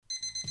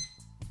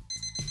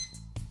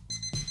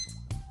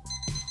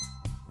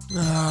Hey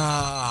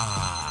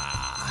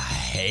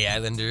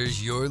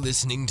Islanders, you're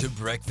listening to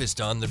Breakfast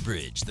on the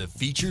Bridge, the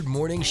featured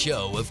morning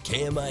show of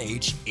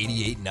KMIH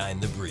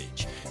 88.9 The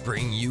Bridge,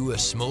 bringing you a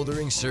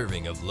smoldering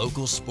serving of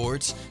local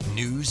sports,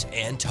 news,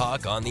 and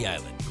talk on the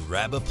island.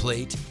 Grab a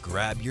plate,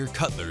 grab your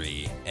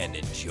cutlery, and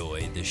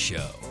enjoy the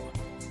show.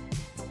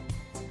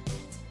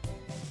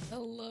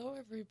 Hello,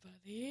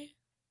 everybody.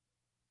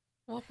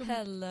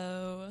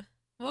 Hello.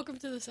 Welcome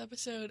to this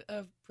episode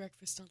of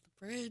Breakfast on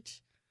the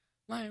Bridge.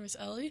 My name is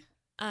Ellie.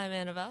 I'm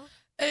Annabelle.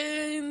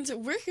 And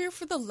we're here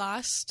for the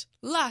last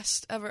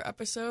ever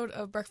episode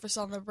of Breakfast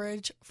on the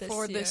Bridge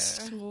this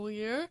school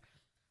year.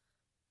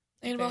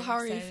 Annabelle, how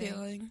are you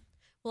feeling?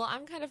 Well,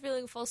 I'm kind of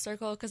feeling full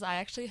circle because I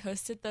actually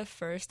hosted the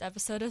first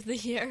episode of the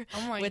year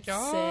with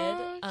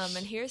gosh. Sid.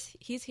 And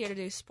he's here to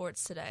do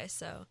sports today,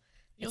 so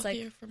You'll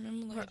hear from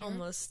him later. We're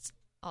almost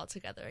all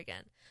together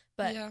again.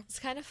 But It's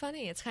kind of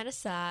funny. It's kind of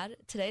sad.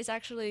 Today's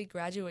actually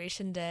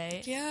graduation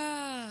day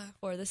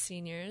for the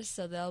seniors,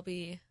 so they'll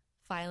be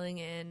filing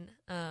in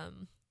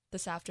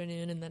this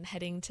afternoon and then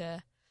heading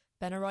to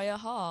Benaroya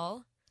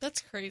Hall.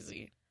 That's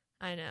crazy.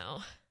 I know.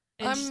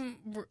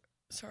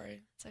 Sorry.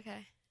 It's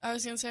okay. I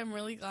was going to say I'm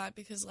really glad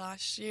because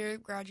last year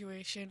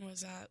graduation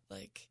was at,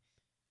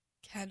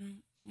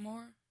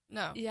 Kenmore?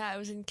 No. Yeah, it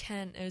was in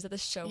Kent. It was at the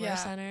Shower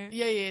Center.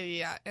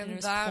 Yeah. And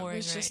that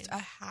was just a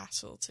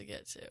hassle to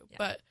get to. Yeah.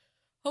 But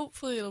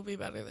hopefully it'll be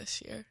better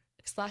this year.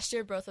 Because last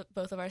year both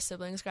of our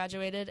siblings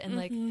graduated,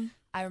 and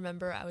I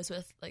remember I was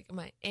with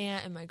my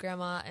aunt and my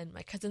grandma and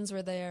my cousins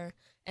were there,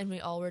 and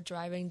we all were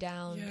driving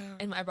down,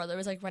 and my brother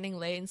was running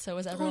late, and so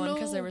was everyone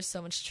because there was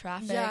so much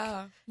traffic.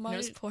 Yeah, and it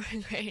was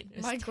pouring rain.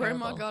 My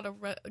grandma got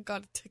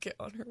a ticket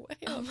on her way.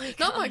 Oh my gosh.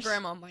 Not my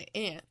grandma, my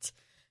aunt.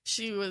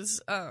 She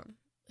was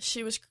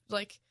approaching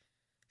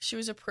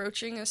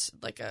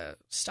a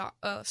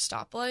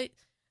stoplight,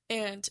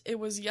 and it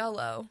was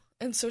yellow.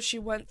 And so she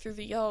went through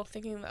the yellow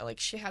thinking that,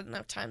 she had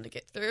enough time to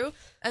get through.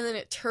 And then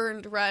it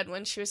turned red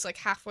when she was,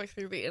 halfway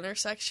through the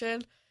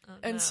intersection.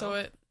 So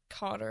it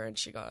caught her and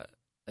she got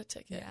a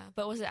ticket. Yeah,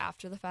 but was it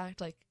after the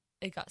fact?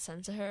 It got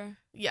sent to her?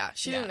 Yeah,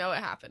 she didn't know it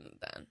happened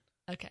then.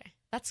 Okay,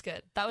 that's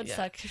good. That would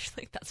suck if,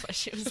 that's why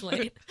she was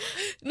late.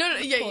 No,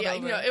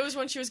 it was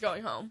when she was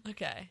going home.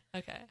 Okay.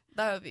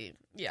 That would be,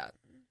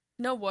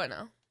 no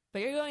bueno.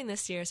 But you're going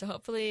this year, so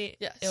hopefully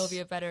it'll be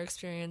a better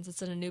experience.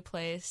 It's in a new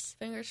place.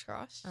 Fingers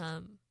crossed.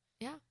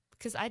 Yeah,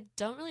 because I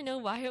don't really know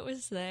why it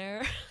was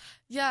there.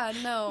 Yeah,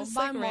 no.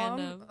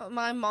 Random.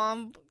 My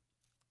mom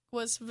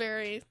was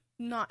very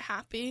not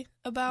happy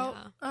about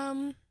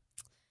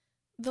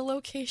the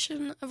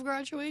location of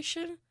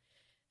graduation.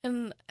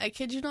 And I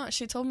kid you not,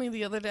 she told me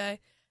the other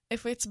day,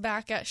 if it's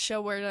back at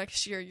Shower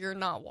next year, you're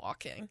not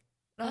walking.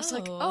 And I was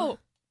like, oh,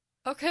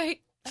 okay.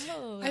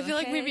 Oh, I feel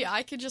like maybe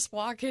I could just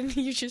walk and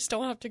you just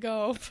don't have to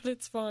go, but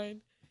it's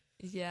fine.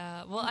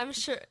 Yeah, well, I'm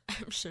sure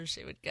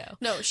she would go.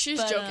 No,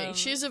 she's joking.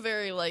 She's a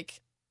very,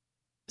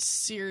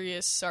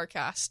 serious,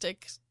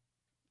 sarcastic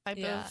type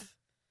of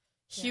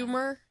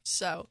humor,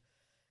 so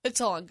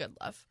it's all in good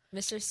love.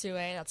 Mr. Sue,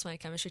 that's my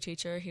chemistry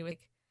teacher,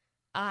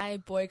 I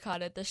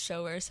boycotted the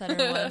Shower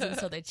Center once, and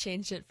so they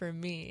changed it for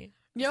me.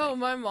 Yo,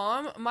 my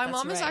mom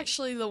is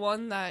actually the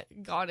one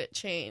that got it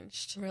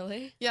changed.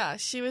 Really? Yeah,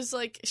 she was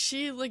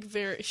she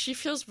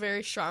feels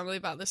very strongly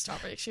about this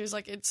topic. She was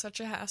it's such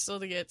a hassle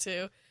to get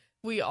to.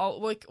 We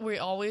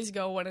always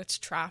go when it's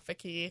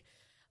trafficy.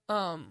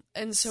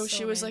 And so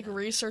she was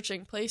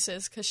researching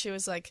places because she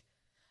was I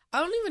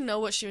don't even know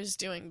what she was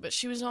doing, but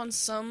she was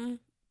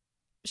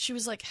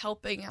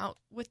helping out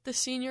with the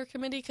senior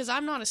committee because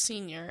I'm not a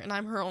senior and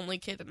I'm her only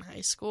kid in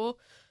high school.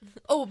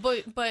 Oh,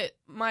 but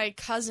my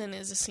cousin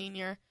is a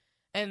senior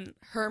and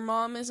her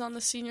mom is on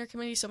the senior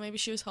committee, so maybe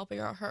she was helping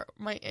out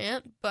my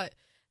aunt. But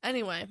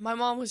anyway, my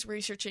mom was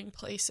researching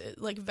places,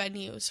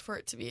 venues for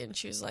it to be, and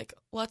she was like,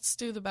 let's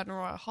do the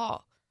Benaroya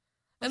Hall.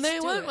 And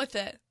they went with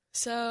it.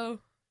 So,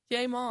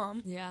 yay,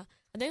 Mom. Yeah.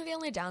 I think the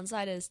only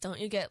downside is, don't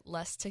you get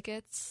less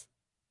tickets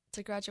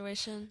to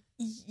graduation?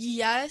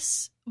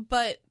 Yes,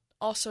 but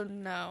also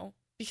no.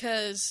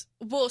 Because,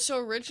 so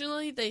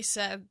originally they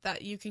said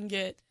that you can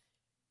get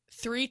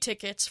 3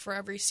 tickets for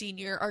every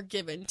senior are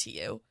given to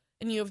you,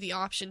 and you have the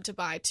option to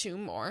buy 2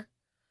 more.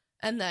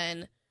 And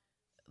then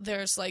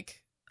there's,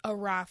 a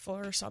raffle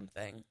or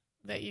something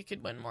that you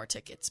could win more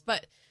tickets.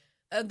 But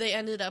they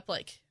ended up,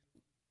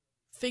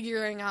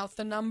 figuring out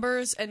the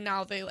numbers, and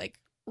now they,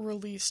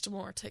 released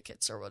more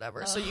tickets or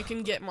whatever. So you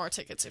can get more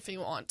tickets if you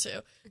want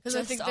to. Because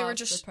I think they were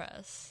just... the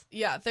press.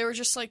 Yeah, they were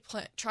just,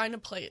 trying to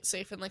play it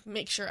safe and,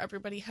 make sure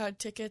everybody had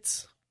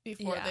tickets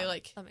before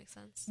they, that makes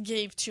sense.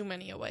 Gave too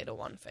many away to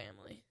one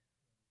family.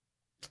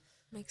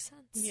 Makes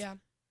sense. Yeah.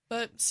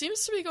 But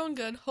seems to be going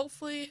good.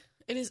 Hopefully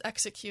it is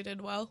executed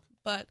well,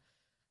 but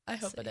I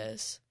hope it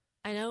is.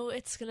 I know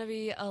it's going to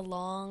be a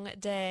long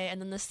day, and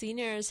then the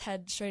seniors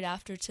head straight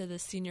after to the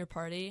senior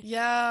party.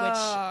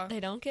 Yeah. Which they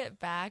don't get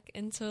back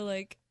until,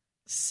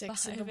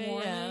 6 in the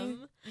morning.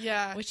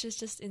 Yeah. Which is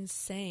just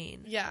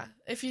insane. Yeah.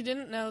 If you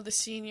didn't know, the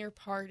senior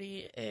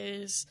party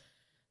is,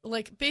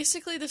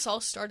 basically this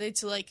all started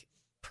to,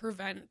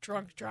 prevent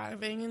drunk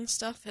driving and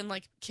stuff and,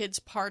 like, kids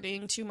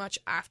partying too much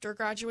after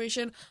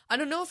graduation. I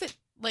don't know if it,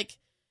 like,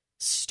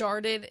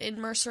 started in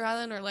Mercer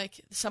Island or,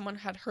 like, someone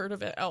had heard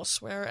of it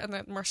elsewhere and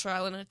then Mercer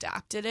Island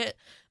adapted it.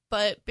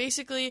 But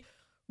basically,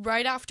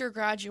 right after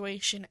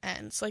graduation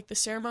ends, like, the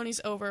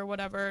ceremony's over,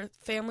 whatever,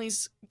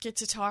 families get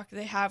to talk,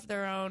 they have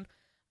their own,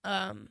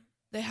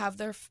 they have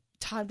their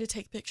time to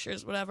take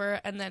pictures, whatever,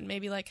 and then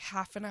maybe, like,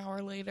 half an hour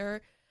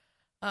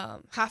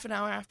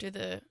after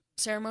the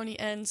ceremony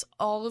ends,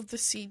 all of the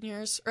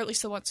seniors, or at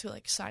least the ones who,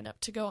 like, sign up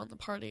to go on the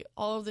party,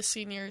 all of the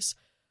seniors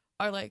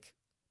are, like,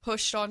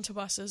 pushed onto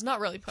buses. Not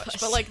really pushed,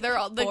 but, like, they're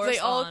all, like, they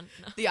all, no.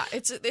 Yeah,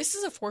 this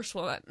is a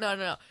forceful event.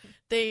 No.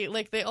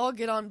 They all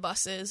get on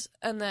buses,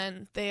 and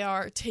then they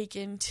are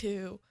taken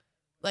to,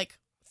 like,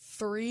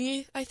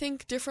 3, I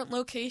think, different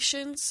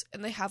locations,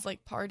 and they have,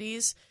 like,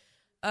 parties,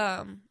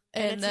 and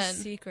it's then a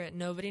secret.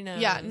 Nobody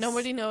knows. Yeah,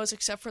 nobody knows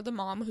except for the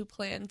mom who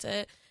planned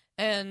it.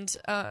 And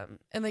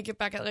they get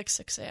back at, like,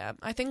 6 a.m.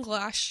 I think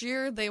last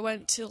year they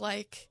went to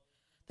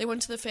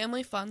the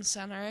Family Fun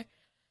Center,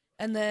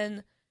 and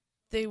then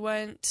they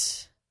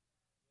went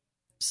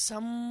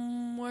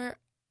somewhere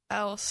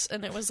else,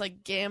 and it was,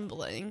 like,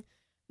 gambling.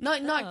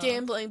 Not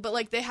gambling, but,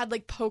 like, they had,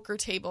 like, poker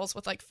tables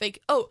with, like,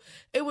 fake... Oh,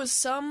 it was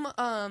some,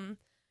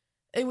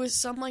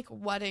 like,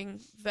 wedding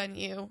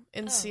venue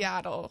in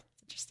Seattle.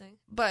 Interesting.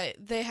 But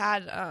they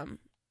had,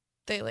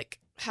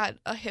 had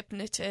a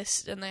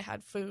hypnotist and they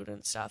had food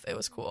and stuff. It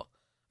was cool.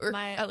 Or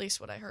at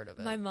least what I heard of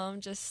it. My mom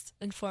just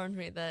informed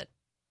me that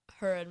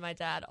her and my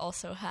dad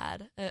also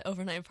had an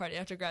overnight party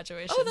after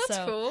graduation. Oh,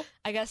 that's cool.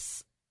 I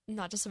guess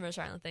not just a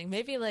Mercer Island thing.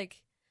 Maybe, like,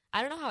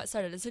 I don't know how it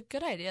started. It's a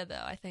good idea,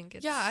 though. I think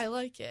it's... Yeah, I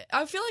like it.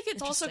 I feel like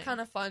it's also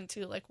kind of fun,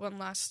 too, like, one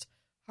last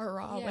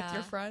hurrah with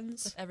your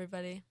friends. With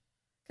everybody.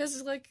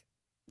 Because, like,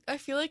 I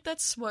feel like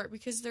that's smart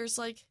because there's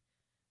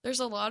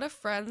a lot of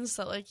friends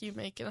that, like, you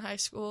make in high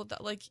school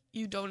that, like,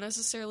 you don't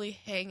necessarily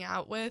hang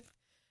out with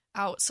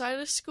outside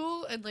of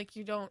school, and, like,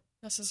 you don't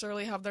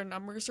necessarily have their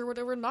numbers or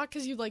whatever. Not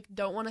because you, like,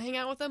 don't want to hang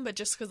out with them, but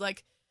just because,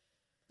 like...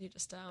 You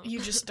just don't.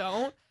 You just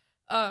don't.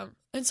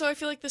 And so I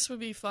feel like this would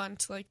be fun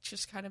to, like,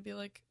 just kind of be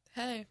like,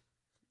 hey...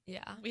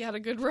 Yeah. We had a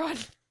good run.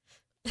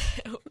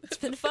 It's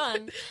been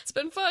fun. It's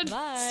been fun.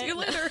 Bye. See you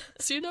later.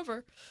 See you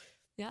never.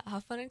 Yeah,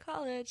 have fun in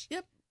college.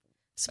 Yep.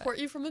 Support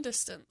you from a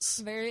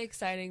distance. Very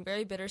exciting,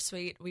 very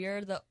bittersweet. We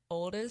are the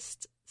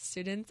oldest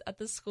students at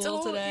the school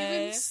Don't today.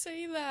 Don't even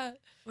say that.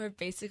 We're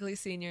basically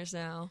seniors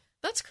now.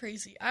 That's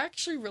crazy. I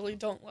actually really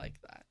don't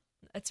like that.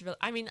 It's real.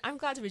 I mean, I'm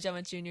glad to be done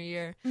with junior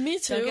year. Me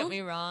too. Don't get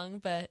me wrong,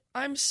 but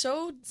I'm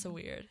so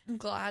weird.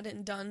 Glad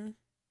and done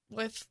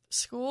with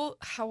school.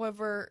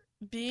 However,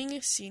 being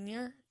a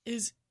senior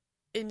is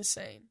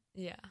insane.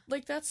 Yeah.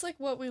 Like, that's, like,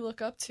 what we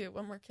look up to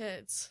when we're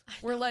kids.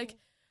 We're like,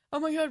 oh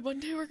my god,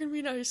 one day we're gonna be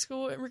in high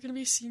school and we're gonna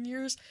be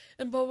seniors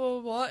and blah, blah,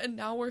 blah, blah, and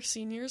now we're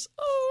seniors.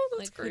 Oh,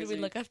 that's like, crazy. Who do we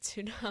look up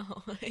to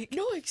now? Like,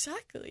 no,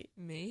 exactly.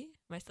 Me?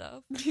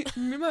 Myself?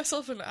 Me,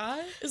 myself, and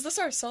I? Is this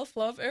our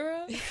self-love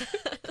era?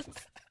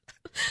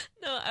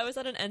 No, I was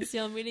at an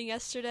NCL meeting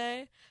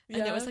yesterday,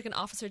 and it was, like, an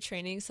officer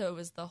training, so it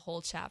was the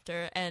whole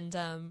chapter, and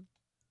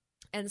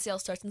NCL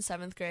starts in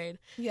 7th grade.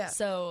 Yeah.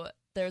 So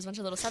there was a bunch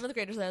of little 7th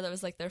graders there that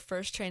was, like, their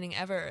first training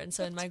ever. And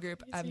so in my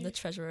group, crazy. I'm the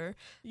treasurer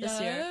this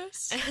year.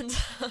 And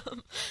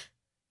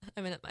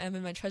I'm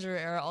in my treasurer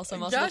era also.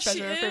 I'm also the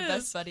treasurer for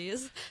Best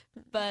Buddies.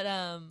 But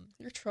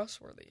you're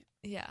trustworthy.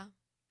 Yeah.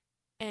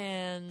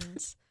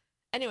 And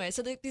anyway,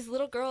 so these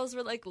little girls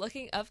were, like,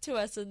 looking up to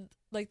us, and,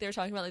 like, they were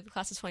talking about, like, the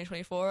class of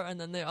 2024, and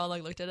then they all,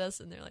 like, looked at us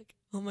and they're like,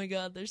 oh my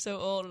god, they're so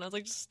old. And I was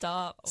like,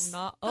 stop, I'm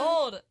not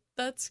old.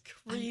 That's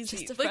crazy. I'm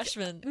just a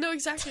freshman. No,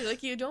 exactly.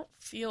 Like, you don't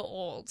feel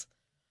old.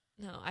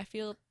 No, I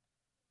feel...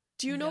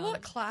 Do you know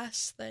what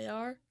class they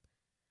are?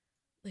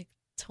 Like,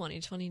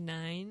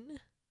 2029?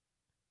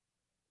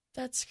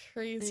 That's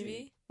crazy.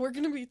 Maybe? We're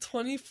gonna be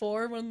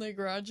 24 when they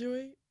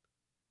graduate?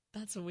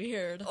 That's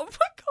weird. Oh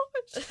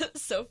my gosh!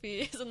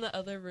 Sophie is in the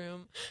other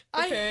room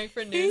preparing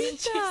for news, and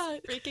she's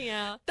freaking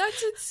out.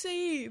 That's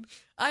insane.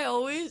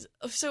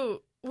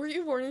 So, were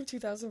you born in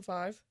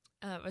 2005?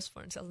 I was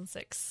born in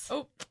 2006.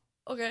 Oh,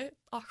 okay.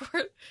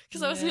 Awkward.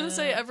 Because I was gonna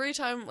say, every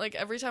time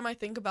I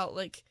think about,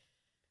 like,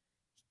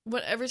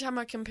 every time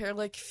I compare,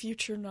 like,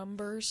 future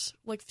numbers,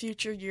 like,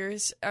 future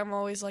years, I'm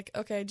always like,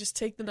 okay, just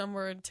take the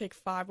number and take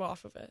 5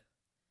 off of it.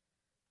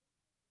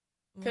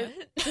 What?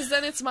 Because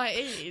then it's my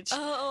age.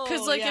 Oh,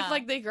 because, like, if,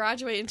 like, they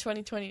graduate in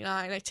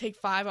 2029, I take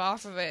 5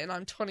 off of it, and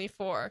I'm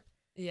 24.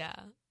 Yeah.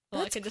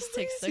 Well, That's I could just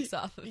take 6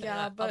 off of it.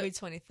 Yeah, but I'll be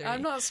 23.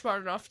 I'm not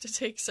smart enough to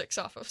take 6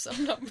 off of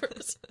some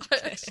numbers.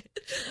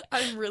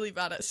 I'm really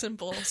bad at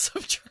simple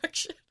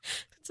subtraction.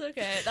 It's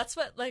okay. That's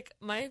what, like,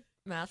 my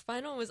math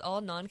final was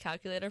all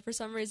non-calculator for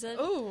some reason.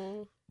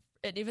 Oh.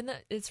 And even though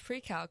it's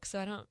pre-calc, so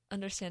I don't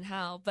understand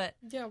how. But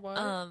yeah,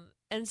 why?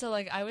 And so,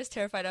 like, I was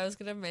terrified I was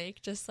gonna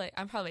make just, like,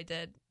 I probably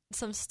did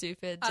some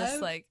stupid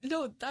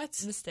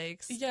that's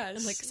mistakes. Yes.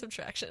 And, like,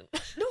 subtraction.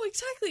 No,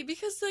 exactly,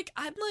 because, like,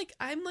 I'm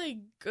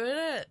good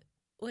at,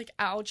 like,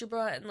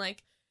 algebra and,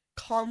 like,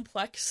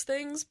 complex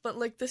things, but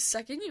like the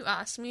second you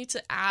ask me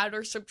to add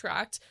or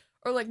subtract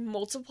or like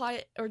multiply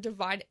or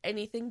divide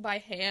anything by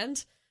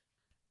hand,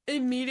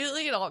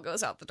 immediately it all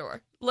goes out the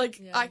door.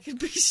 Like, I could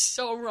be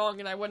so wrong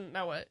and I wouldn't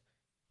know it.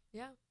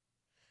 Yeah.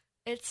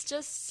 It's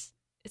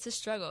a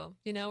struggle.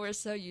 You know, we're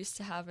so used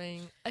to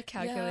having a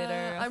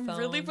calculator, I'm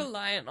really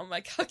reliant on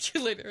my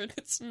calculator, and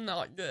it's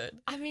not good.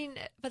 I mean,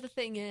 but the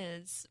thing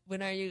is,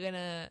 when are you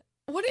gonna...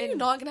 When are you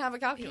not gonna have a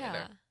calculator?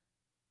 Yeah.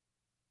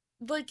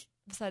 Like...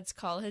 Besides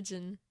college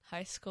and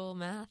high school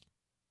math.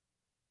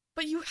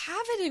 But you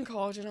have it in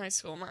college and high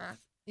school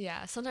math.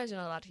 Yeah, sometimes you're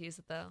not allowed to use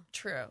it, though.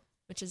 True.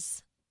 Which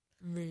is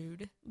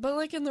rude. But,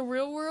 like, in the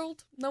real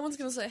world, no one's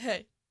gonna say,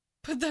 hey,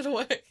 put that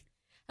away.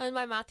 And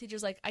my math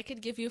teacher's like, I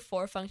could give you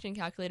 4 function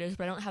calculators,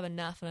 but I don't have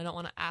enough, and I don't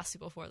want to ask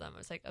people for them. I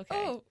was like, okay.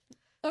 Oh,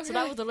 okay. So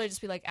that would literally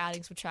just be like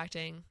adding,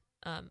 subtracting,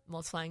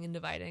 multiplying, and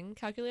dividing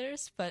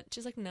calculators. But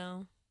she's like,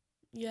 no.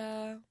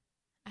 Yeah.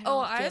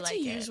 I had to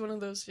use one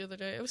of those the other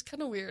day. It was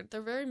kind of weird.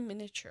 They're very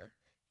miniature.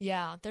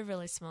 Yeah, they're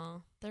really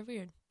small. They're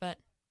weird. But,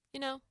 you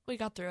know, we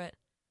got through it.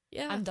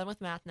 Yeah. I'm done with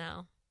math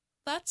now.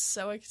 That's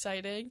so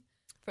exciting.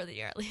 For the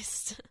year, at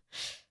least.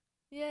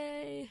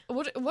 Yay.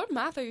 What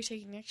math are you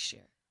taking next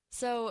year?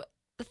 So...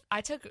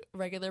 I took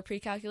regular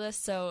pre-calculus,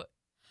 so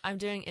I'm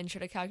doing intro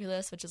to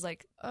calculus, which is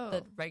like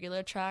the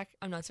regular track.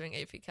 I'm not doing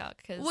AP Calc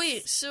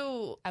because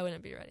so I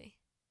wouldn't be ready.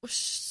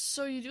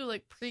 So you do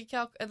like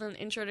pre-calc and then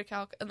intro to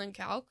calc and then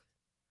calc?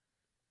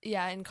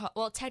 Yeah,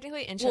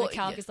 technically intro to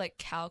calc is like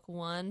Calc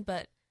 1,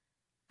 but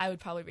I would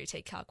probably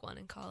retake Calc 1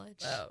 in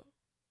college. Oh,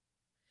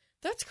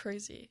 that's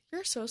crazy!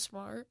 You're so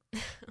smart.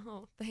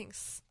 Oh,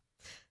 thanks.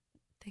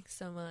 Thanks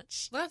so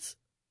much. That's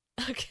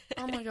okay.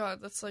 Oh my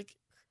god, that's like.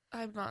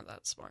 I'm not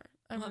that smart.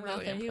 I'm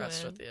really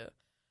impressed with you.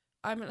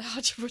 I'm in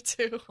Algebra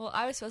 2. Well,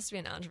 I was supposed to be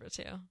in Algebra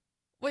 2.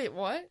 Wait,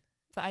 what?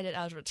 But I did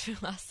Algebra 2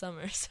 last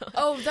summer, so...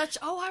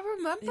 I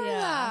remember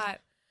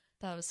that!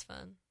 That was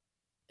fun.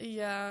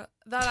 Yeah,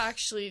 that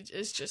actually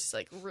is just,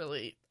 like,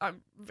 really...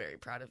 I'm very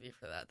proud of you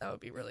for that. That would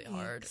be really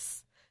hard.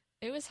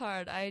 It was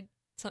hard.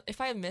 If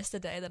I missed a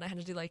day, then I had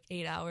to do, like,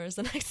 8 hours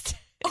the next day.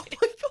 Oh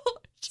my gosh!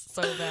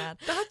 So bad.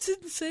 That's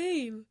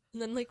insane! And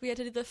then, like, we had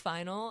to do the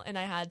final, and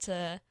I had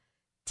to...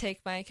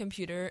 take my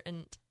computer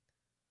and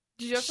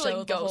did you have to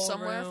like go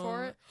somewhere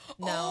for it?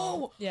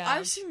 No. Yeah.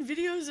 I've seen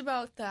videos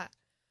about that.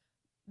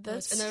 And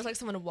there was like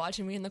someone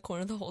watching me in the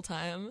corner the whole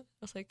time.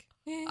 I was like,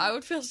 I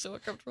would feel so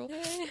uncomfortable.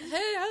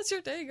 Hey, how's your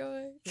day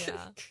going?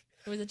 Yeah.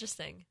 It was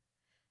interesting.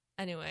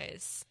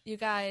 Anyways, you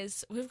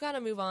guys, we've got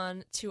to move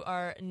on to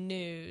our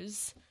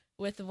news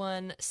with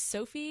one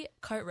Sophie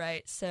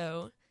Cartwright.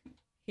 So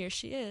here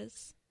she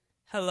is.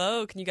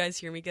 Hello, can you guys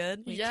hear me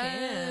good? We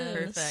can.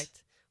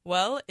 Perfect.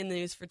 Well, in the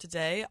news for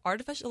today,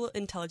 artificial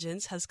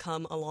intelligence has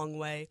come a long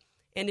way,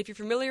 and if you're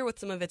familiar with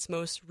some of its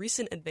most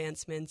recent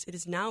advancements, it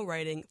is now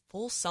writing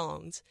full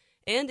songs.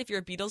 And if you're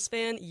a Beatles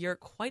fan, you're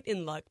quite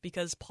in luck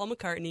because Paul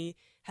McCartney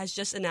has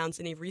just announced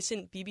in a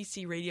recent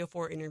BBC Radio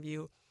 4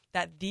 interview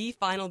that the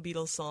final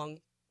Beatles song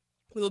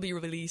will be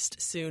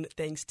released soon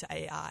thanks to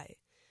AI.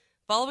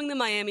 Following the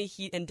Miami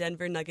Heat and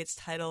Denver Nuggets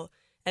title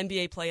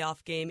NBA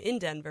playoff game in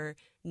Denver,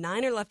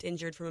 9 are left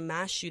injured from a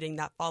mass shooting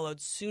that followed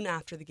soon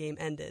after the game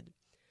ended.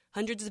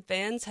 Hundreds of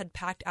fans had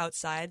packed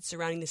outside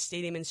surrounding the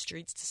stadium and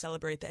streets to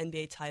celebrate the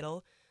NBA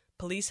title.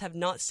 Police have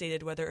not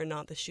stated whether or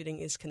not the shooting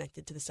is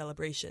connected to the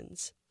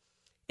celebrations.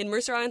 In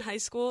Mercer Island High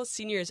School,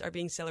 seniors are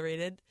being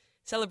celebrated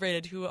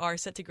who are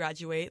set to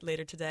graduate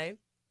later today.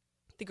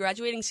 The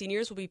graduating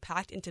seniors will be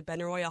packed into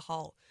Benaroya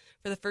Hall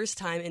for the first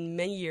time in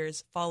many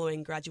years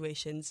following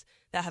graduations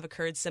that have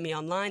occurred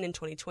semi-online in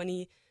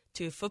 2020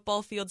 to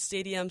football field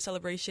stadium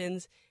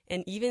celebrations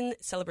and even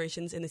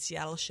celebrations in the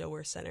Seattle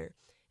Shower Center.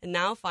 And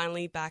now,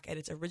 finally, back at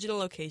its original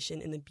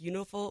location in the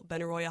beautiful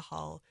Benaroya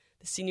Hall,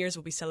 the seniors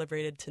will be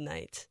celebrated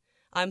tonight.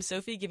 I'm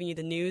Sophie, giving you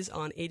the news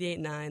on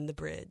 88.9 The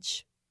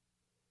Bridge.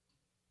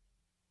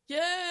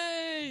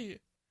 Yay!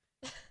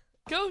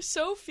 Go,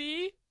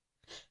 Sophie!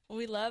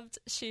 We loved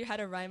she had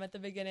a rhyme at the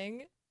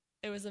beginning.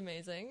 It was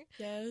amazing.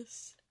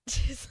 Yes.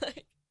 She's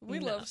like, we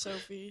love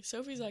Sophie.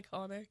 Sophie's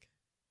iconic.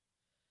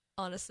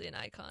 Honestly, an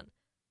icon.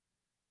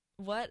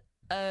 What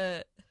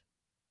a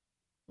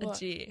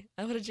G.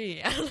 What a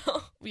G. I don't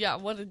know. Yeah,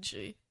 what a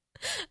G.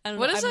 I don't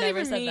what know. does I've that never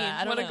even said mean?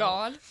 That. I don't what know. A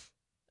god?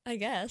 I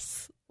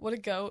guess. What a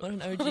goat. What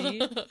an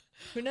OG.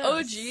 Who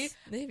knows? OG?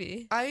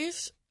 Maybe. I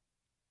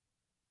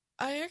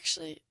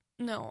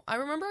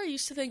remember I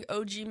used to think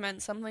OG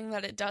meant something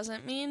that it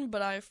doesn't mean,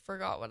 but I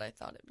forgot what I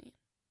thought it meant.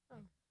 Oh.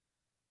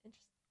 Interesting.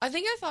 I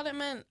think I thought it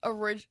meant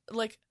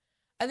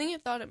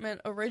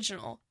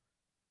original.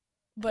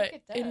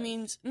 But it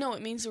means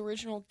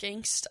original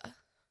gangsta.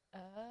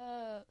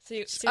 Oh.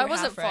 So I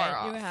wasn't far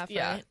off. You were half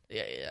right.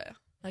 Yeah. Yeah.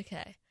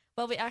 Okay.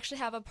 Well, we actually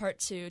have a part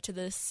 2 to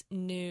this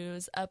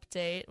news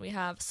update. We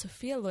have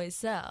Sophia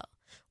Loisel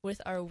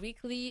with our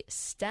weekly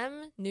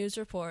STEM news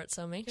report.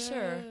 So make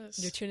sure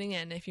you're tuning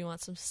in if you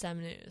want some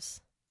STEM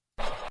news.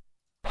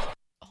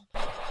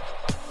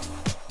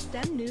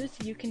 STEM news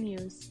you can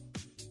use.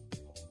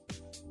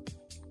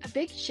 A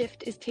big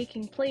shift is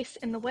taking place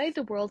in the way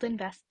the world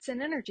invests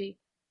in energy.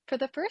 For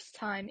the first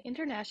time,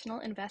 international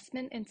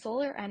investment in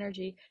solar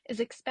energy is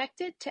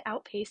expected to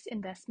outpace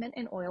investment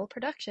in oil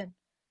production.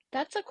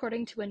 That's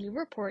according to a new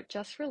report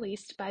just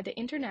released by the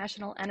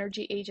International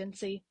Energy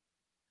Agency.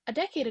 A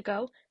decade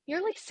ago,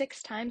 nearly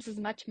 6 times as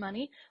much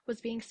money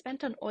was being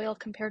spent on oil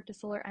compared to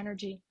solar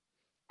energy.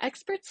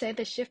 Experts say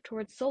the shift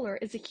towards solar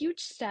is a huge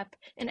step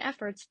in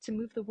efforts to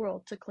move the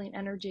world to clean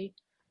energy.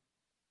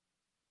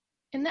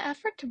 In the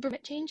effort to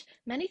prevent change,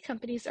 many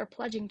companies are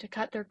pledging to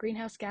cut their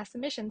greenhouse gas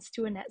emissions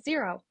to a net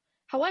zero.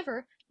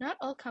 However, not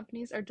all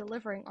companies are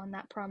delivering on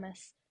that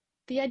promise.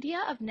 The idea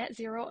of net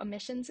zero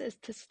emissions is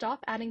to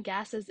stop adding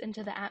gases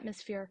into the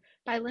atmosphere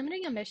by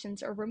limiting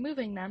emissions or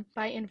removing them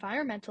by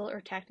environmental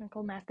or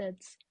technical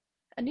methods.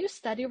 A new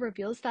study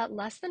reveals that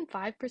less than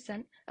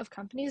 5% of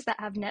companies that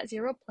have net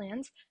zero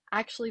plans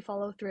actually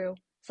follow through.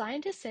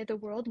 Scientists say the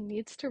world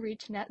needs to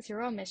reach net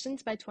zero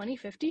emissions by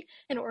 2050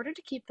 in order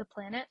to keep the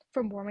planet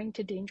from warming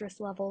to dangerous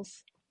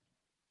levels.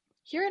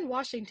 Here in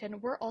Washington,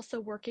 we're also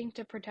working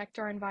to protect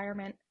our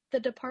environment. The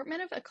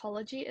Department of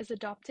Ecology is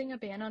adopting a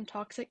ban on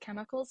toxic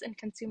chemicals in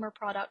consumer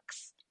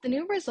products. The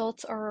new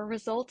results are a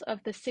result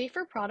of the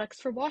Safer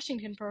Products for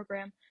Washington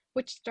program,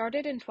 which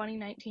started in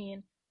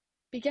 2019.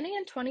 Beginning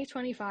in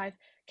 2025,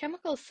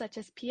 chemicals such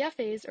as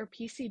PFAs or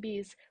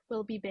PCBs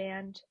will be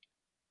banned.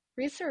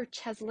 Research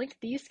has linked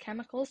these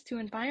chemicals to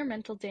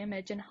environmental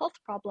damage and health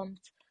problems,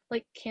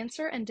 like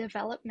cancer and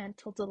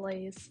developmental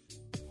delays.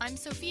 I'm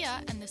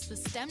Sophia, and this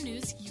was STEM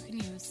News You Can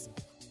Use.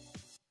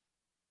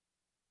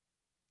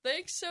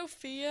 Thanks,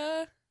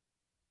 Sophia.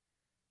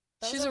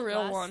 She's a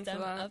real one for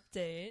that.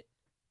 Update.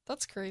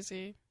 That's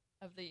crazy.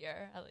 Of the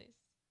year, at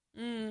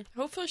least.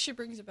 Hopefully she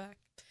brings it back.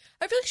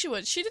 I feel like she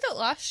would. She did it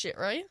last year,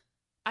 right?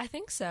 I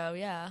think so,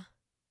 yeah.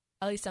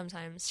 At least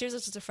sometimes. She was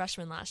just a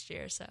freshman last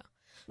year, so...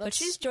 But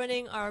she's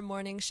joining our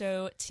morning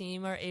show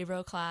team, our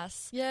ABRO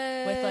class.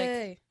 Yay!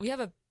 With we have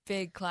a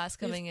big class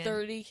coming in.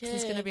 30 kids.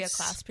 It's going to be a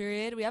class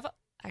period. We have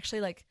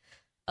actually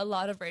a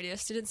lot of radio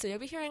students, so you'll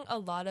be hearing a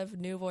lot of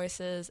new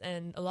voices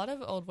and a lot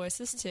of old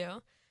voices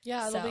too.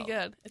 Yeah, it'll be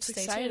good. It's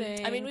exciting.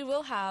 Tuned. I mean, we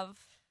will have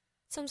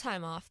some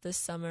time off this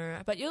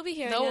summer, but you'll be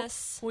hearing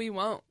us. We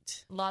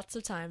won't. Lots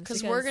of times.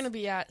 Because we're going to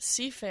be at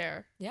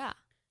Seafair. Yeah.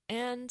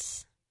 And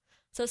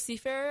so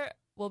Seafair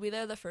will be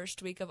there the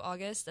first week of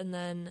August, and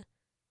then...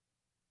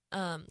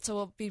 so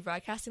we'll be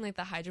broadcasting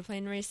the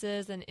hydroplane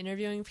races and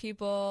interviewing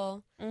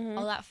people,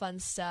 all that fun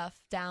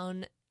stuff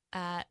down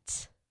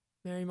at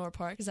Marymore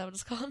Park. Is that what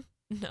it's called?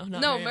 No,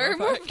 not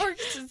Marymore Park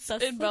is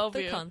in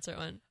Bellevue. The concert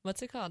one.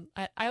 What's it called?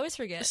 I always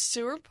forget.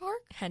 Stewart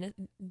Park?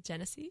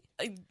 Genesee?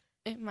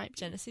 It might be.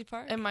 Genesee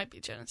Park? It might be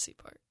Genesee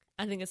Park.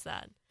 I think it's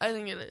that. I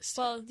think it is.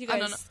 Well, you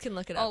guys can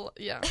look it up. I'll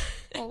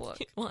look. If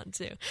you want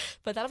to.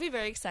 But that'll be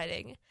very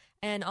exciting.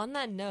 And on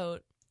that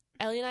note,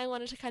 Ellie and I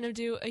wanted to kind of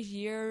do a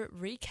year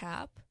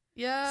recap.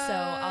 Yeah. So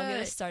I'll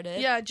get us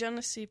started. Yeah,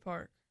 Genesee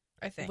Park,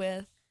 I think.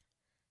 With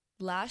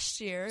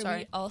last year,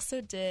 we also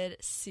did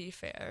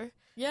Seafair.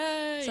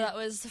 Yay! So that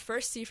was the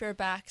first Seafair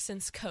back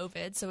since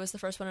COVID. So it was the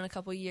first one in a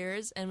couple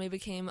years. And we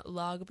became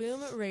Log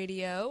Boom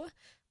Radio,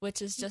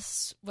 which is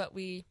just what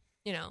we,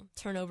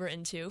 turn over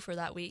into for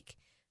that week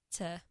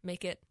to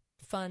make it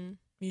fun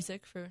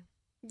music for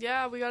we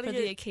got to get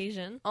the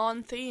occasion.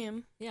 On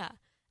theme. Yeah.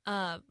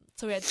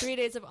 So we had 3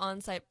 days of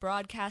on-site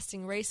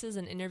broadcasting races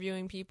and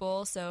interviewing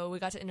people. So we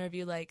got to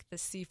interview the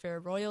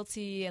Seafair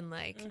royalty and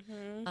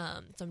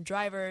some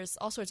drivers,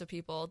 all sorts of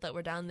people that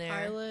were down there.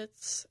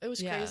 Pilots. It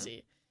was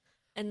crazy.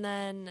 And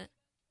then,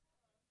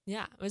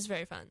 it was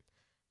very fun.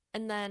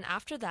 And then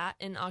after that,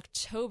 in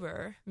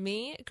October,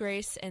 me,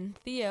 Grace, and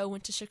Theo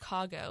went to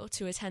Chicago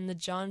to attend the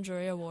John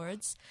Drury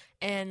Awards.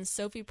 And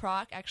Sophie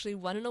Prock actually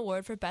won an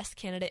award for Best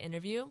Candidate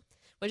Interview,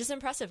 which is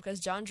impressive because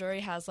John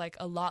Drury has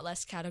a lot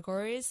less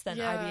categories than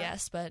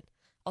IBS, but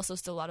also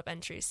still a lot of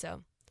entries.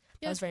 So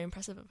that was very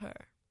impressive of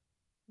her.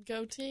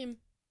 Go team.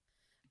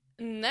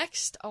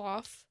 Next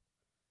off,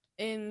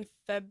 in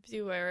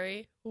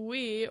February,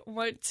 we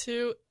went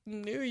to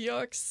New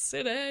York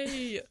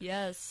City.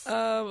 Yes.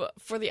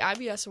 For the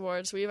IBS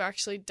Awards. We've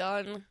actually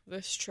done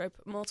this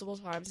trip multiple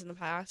times in the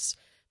past,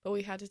 but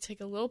we had to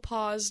take a little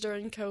pause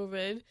during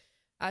COVID,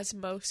 as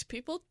most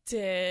people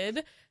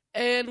did.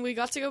 And we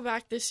got to go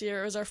back this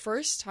year. It was our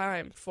first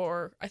time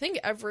for, I think,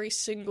 every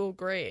single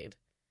grade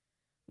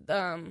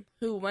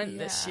who went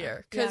this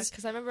year.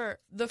 Because I remember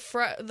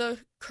the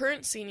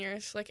current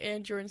seniors, like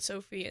Andrew and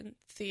Sophie and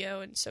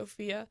Theo and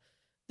Sophia,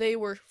 they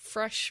were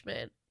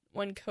freshmen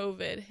when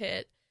COVID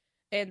hit,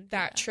 and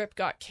that trip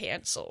got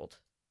canceled.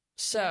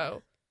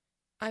 So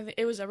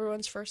it was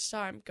everyone's first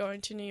time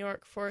going to New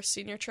York for a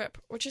senior trip,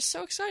 which is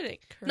so exciting.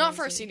 Crazy. Not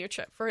for a senior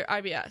trip, for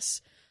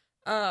IBS.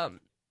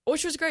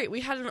 Which was great.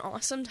 We had an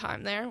awesome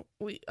time there.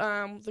 We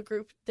the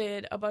group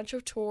did a bunch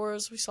of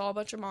tours. We saw a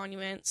bunch of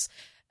monuments.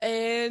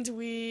 And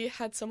we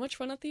had so much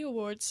fun at the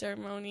awards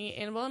ceremony.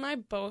 Annabelle and I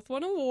both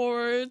won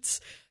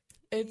awards.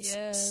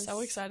 It's so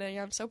exciting.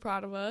 I'm so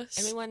proud of us.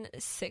 And we won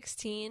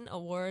 16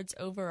 awards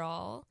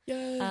overall.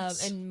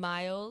 Yes. And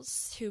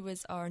Miles, who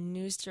was our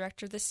news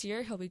director this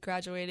year, he'll be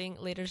graduating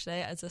later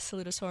today as a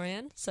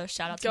salutatorian. So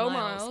shout out to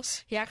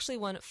Miles. He actually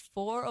won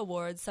 4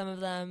 awards, some of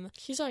them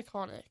he's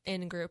iconic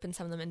in group and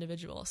some of them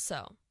individual.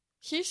 So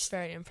he's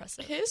very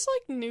impressive. His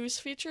news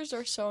features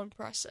are so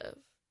impressive.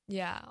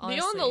 Yeah, honestly.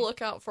 Be on the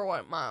lookout for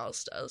what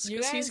Miles does,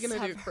 because he's going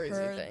to do crazy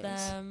things.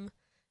 Them.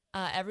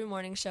 Every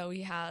morning show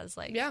he has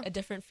a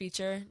different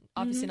feature.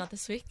 Obviously not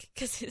this week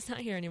because he's not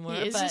here anymore.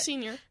 He is a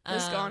senior.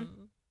 He's gone.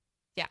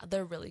 Yeah,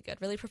 they're really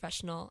good, really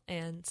professional,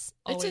 and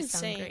always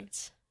sound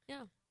great.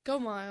 Yeah, go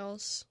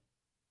Miles.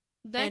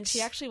 Next. And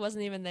he actually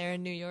wasn't even there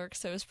in New York,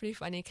 so it was pretty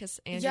funny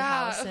because Andrew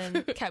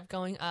Howison kept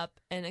going up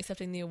and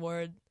accepting the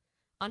award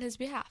on his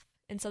behalf,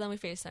 and so then we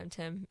FaceTimed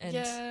him and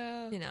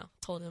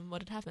told him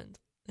what had happened.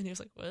 And he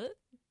was like, what?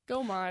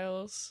 Go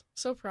Miles.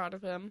 So proud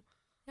of him.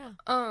 Yeah.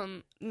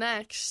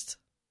 Next,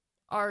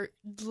 our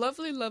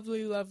lovely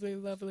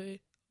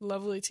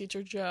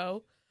teacher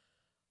Joe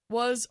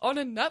was on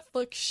a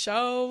Netflix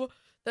show.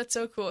 That's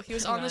so cool. He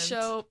was on the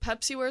show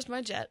Pepsi Where's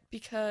My Jet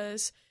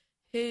because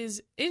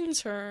his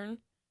intern,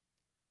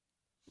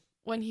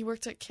 when he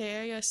worked at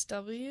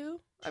KISW,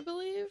 I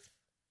believe.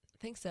 I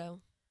think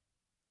so.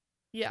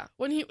 Yeah.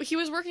 When he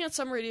was working at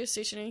some radio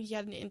station and he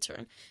had an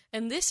intern.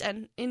 And this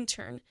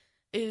intern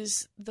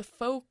is the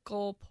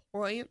focal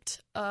point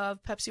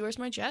of Pepsi Where's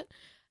My Jet,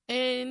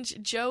 and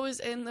Joe is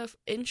in the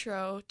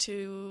intro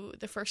to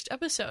the first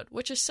episode,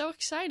 which is so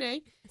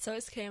exciting. So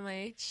is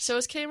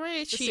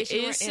KMIH. He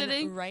is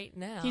sitting right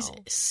now. He's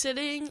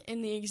sitting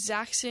in the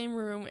exact same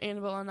room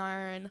Annabelle and I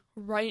are in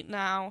right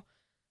now.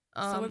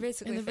 So we're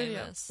basically in the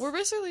famous. Video. We're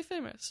basically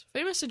famous.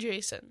 Famous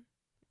adjacent.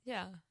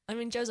 Yeah. I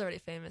mean, Joe's already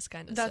famous,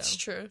 kind of. That's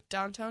true.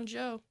 Downtown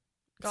Joe.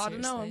 Gotta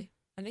know him.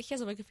 I think he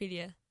has a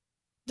Wikipedia.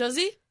 Does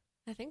he?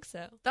 I think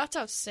so. That's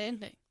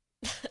outstanding.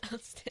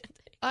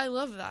 I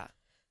love that.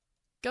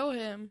 Go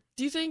him.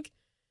 Do you think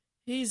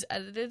he's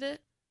edited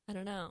it? I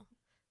don't know.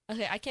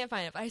 Okay, I can't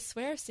find it. But I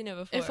swear I've seen it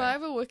before. If I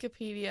have a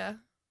Wikipedia,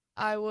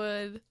 I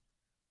would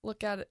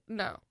look at it.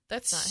 No,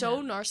 that's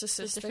so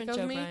narcissistic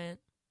of me. Bryant.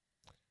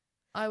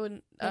 I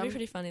wouldn't. That'd be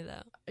pretty funny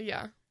though.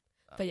 Yeah.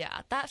 But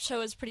yeah, that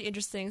show is pretty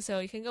interesting. So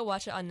you can go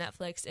watch it on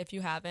Netflix if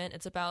you haven't.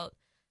 It's about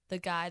the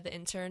guy, the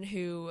intern,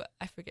 who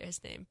I forget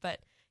his name, but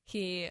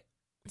he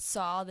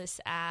saw this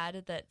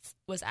ad that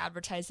was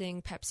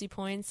advertising Pepsi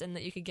points and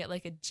that you could get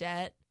a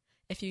jet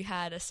if you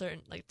had a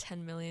certain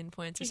 10 million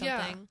points or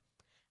something.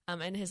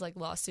 And his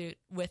lawsuit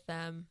with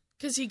them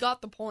because he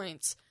got the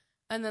points,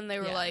 and then they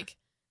were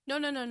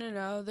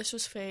no, this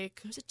was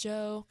fake. It was a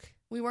joke.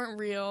 We weren't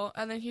real.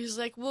 And then he was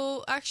like,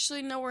 well,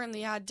 actually, nowhere in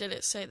the ad did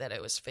it say that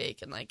it was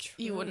fake and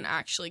you wouldn't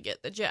actually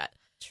get the jet.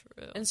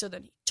 True. And so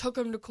then he took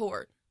him to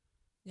court.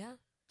 Yeah.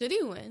 Did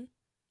he win?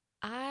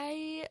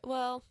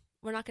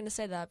 We're not going to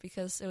say that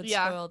because it would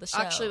spoil the show.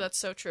 Actually, that's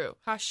so true.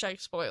 #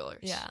 spoilers.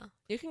 Yeah.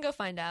 You can go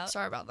find out.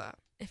 Sorry about that.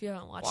 If you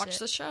haven't watched Watch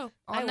the show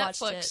on I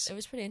Netflix. Watched it. It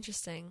was pretty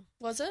interesting.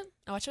 Was it?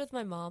 I watched it with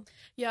my mom.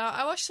 Yeah,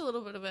 I watched a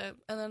little bit of it,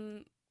 and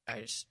then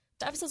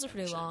the episodes are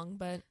pretty long,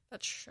 but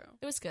that's true.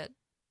 It was good.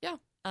 Yeah.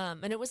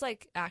 And it was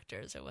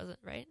actors, it wasn't,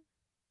 right?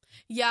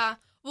 Yeah.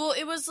 Well,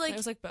 it was it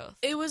was both.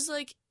 It was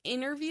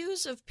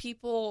interviews of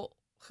people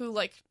who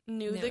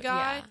knew the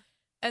guy,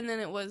 and then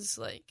it was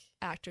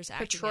actors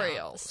acting portrayals.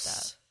 Out the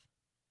stuff,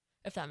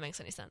 if that makes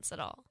any sense at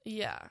all.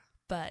 Yeah.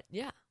 But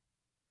yeah.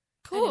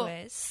 Cool.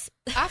 Anyways.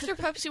 After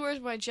Pepsi Where's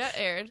My Jet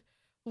aired,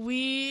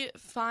 we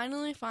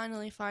finally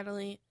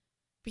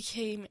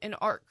became an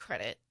art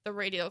credit, the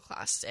radio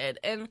class did.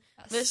 And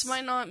this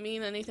might not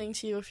mean anything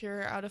to you if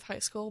you're out of high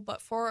school,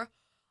 but for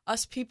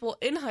us people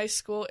in high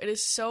school, it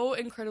is so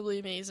incredibly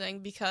amazing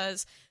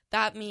because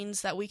that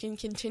means that we can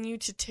continue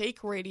to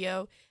take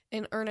radio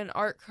and earn an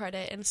art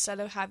credit instead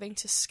of having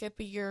to skip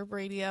a year of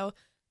radio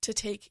to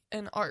take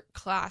an art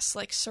class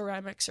like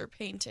ceramics or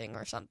painting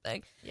or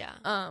something.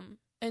 Yeah.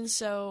 And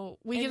so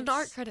we get an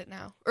art credit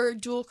now, or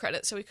dual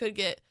credit, so we could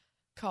get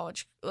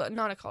college,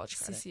 not a college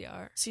credit.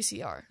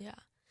 CCR. Yeah.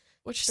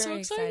 Which is so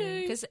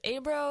exciting. Because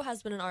Abro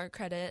has been an art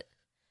credit.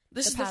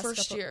 This is the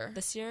first year.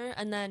 This year,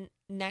 and then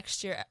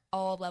next year,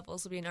 all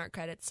levels will be an art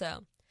credit,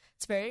 so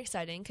it's very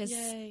exciting because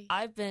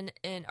I've been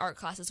in art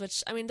classes,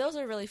 which, I mean, those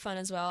are really fun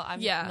as well.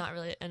 I'm not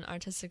really an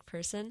artistic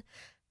person.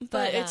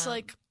 But it's,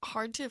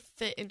 hard to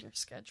fit in your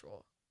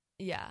schedule.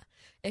 Yeah.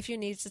 If you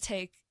need to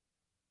take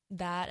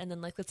that, and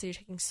then, let's say you're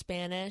taking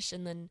Spanish,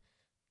 and then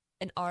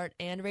an art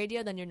and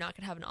radio, then you're not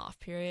going to have an off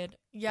period.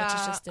 Yeah, which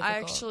is just difficult. I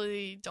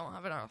actually don't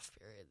have an off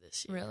period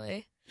this year.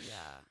 Really?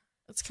 Yeah.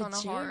 It's kind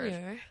of hard.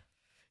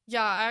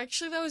 Yeah,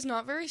 actually, that was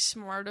not very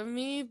smart of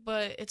me,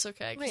 but it's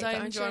okay, because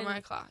I enjoy my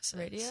classes.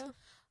 Radio?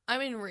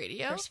 I'm in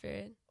radio.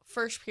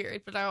 First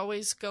period, but I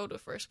always go to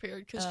first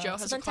period, because Joe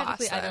has a class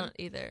then. I don't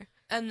either.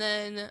 And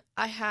then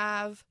I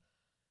have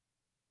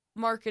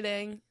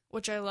marketing,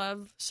 which I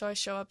love, so I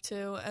show up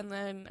to, and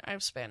then I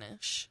have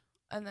Spanish,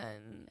 and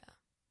then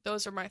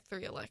those are my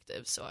 3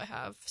 electives, so I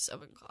have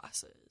 7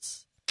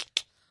 classes.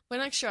 But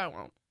next year I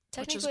won't.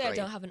 Technically, I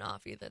don't have an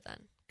off either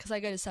then, because I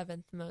go to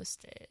 7th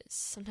most days.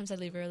 Sometimes I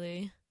leave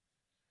early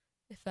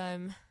if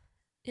I'm,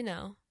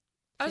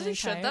 as you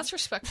should. That's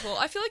respectable.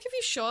 I feel like if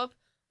you show up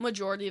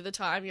majority of the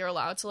time, you're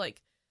allowed to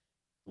like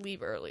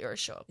leave early or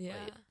show up late.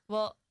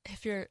 Well,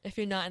 if you're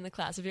not in the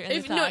class, if you're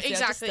in the class,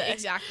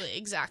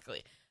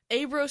 exactly.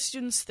 ABRO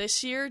students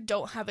this year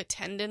don't have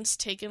attendance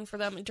taken for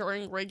them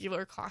during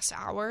regular class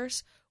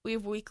hours. We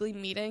have weekly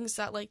meetings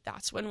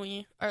that's when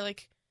we are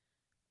like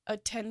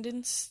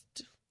attendance,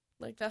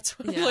 like that's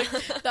when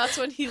that's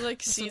when he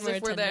like sees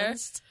if we're there.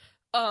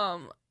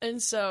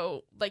 And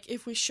so like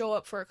if we show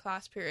up for a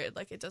class period,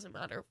 like it doesn't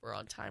matter if we're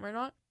on time or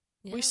not.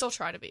 Yeah. We still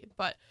try to be,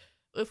 but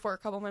if we're a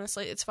couple minutes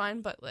late, it's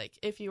fine. But like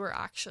if you were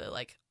actually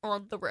like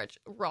on the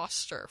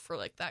roster for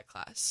like that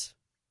class,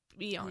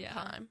 be on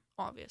time,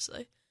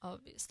 obviously. I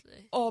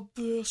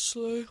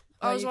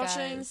was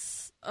watching.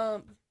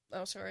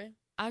 Sorry.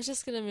 I was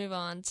just gonna move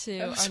on to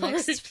our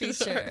next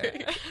feature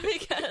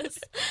because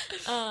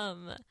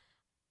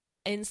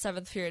in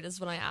 7th period is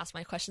when I ask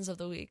my questions of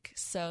the week.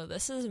 So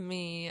this is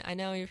me. I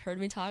know you've heard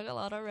me talk a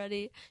lot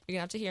already. You're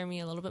gonna have to hear me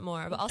a little bit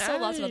more, but also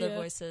lots of other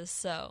voices.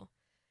 So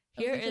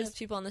here is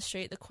people on the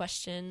street. The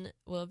question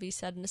will be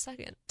said in a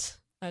second.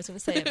 I was gonna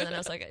say it, but then I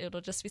was like,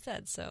 it'll just be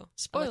said. So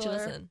spoiler. I'll let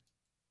you listen.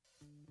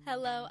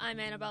 Hello, I'm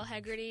Annabelle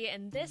Hegarty,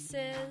 and this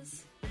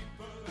is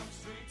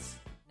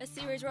a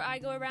series where I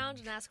go around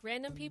and ask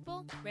random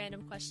people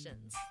random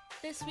questions.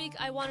 This week,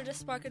 I wanted to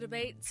spark a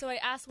debate, so I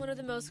asked one of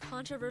the most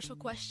controversial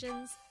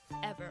questions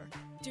ever.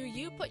 Do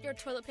you put your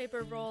toilet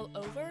paper roll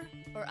over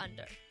or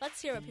under?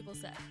 Let's hear what people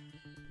said.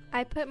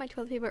 I put my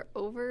toilet paper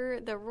over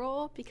the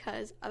roll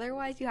because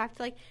otherwise you have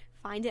to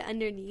find it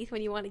underneath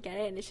when you want to get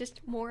it, and it's just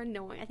more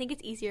annoying. I think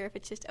it's easier if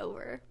it's just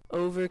over.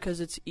 Over because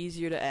it's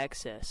easier to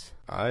access.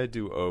 I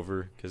do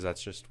over because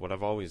that's just what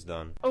I've always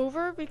done.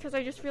 Over because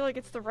I just feel like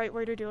it's the right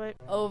way to do it.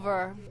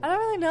 Over. I don't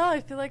really know.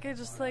 I feel like it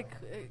just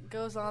it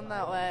goes on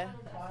that way.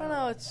 I don't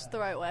know. It's just the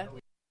right way.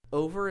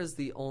 Over is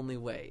the only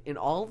way. In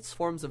all its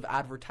forms of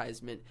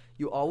advertisement,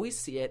 you always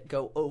see it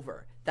go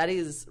over. That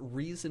is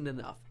reason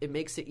enough. It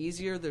makes it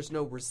easier. There's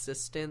no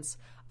resistance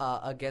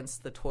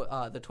against the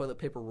toilet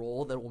paper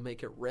roll that will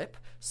make it rip.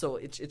 So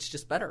it's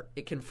just better.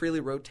 It can freely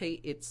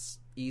rotate. It's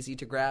easy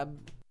to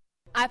grab.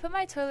 I put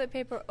my toilet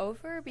paper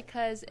over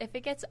because if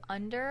it gets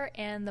under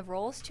and the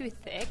roll's too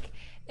thick,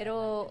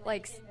 it'll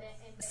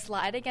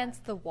slide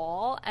against the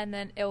wall and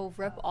then it'll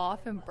rip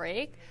off and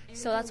break.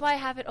 So that's why I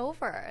have it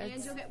over.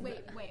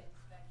 Wait.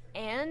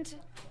 And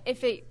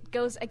if it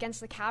goes against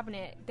the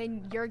cabinet,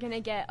 then you're going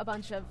to get a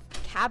bunch of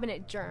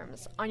cabinet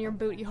germs on your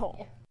booty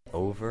hole.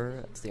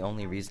 Over, it's the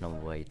only reasonable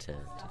way to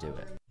do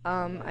it.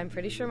 I'm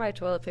pretty sure my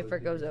toilet paper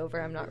goes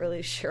over. I'm not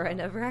really sure. I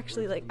never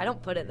actually, I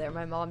don't put it there.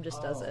 My mom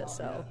just does it,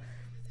 so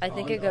I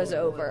think it goes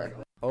over.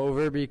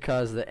 Over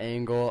because the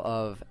angle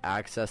of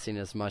accessing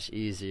is much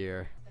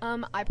easier.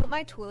 I put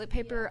my toilet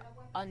paper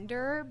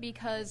under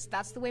because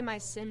that's the way my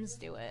Sims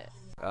do it.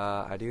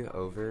 I do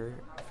over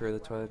for the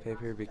toilet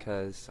paper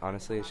because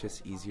honestly it's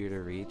just easier to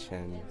reach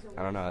and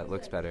I don't know, it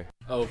looks better.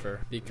 Over,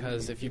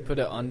 because if you put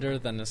it under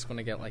then it's going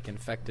to get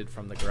infected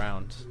from the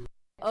ground.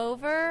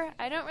 Over,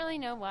 I don't really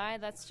know why,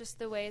 that's just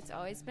the way it's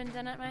always been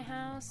done at my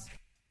house.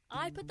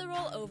 I put the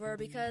roll over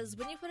because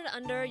when you put it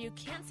under, you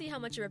can't see how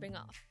much you're ripping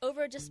off.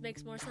 Over just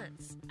makes more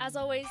sense. As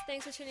always,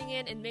 thanks for tuning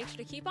in and make sure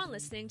to keep on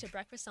listening to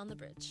Breakfast on the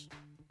Bridge.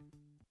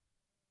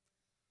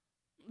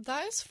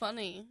 That is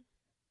funny.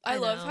 I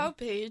love how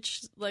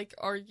Paige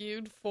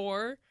argued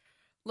for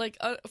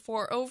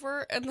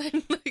over, and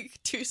then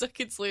 2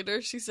 seconds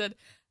later she said,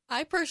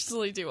 "I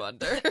personally do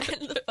under."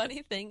 And the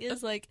funny thing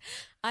is I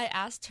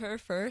asked her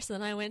first, and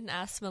then I went and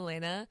asked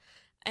Milena,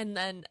 and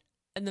then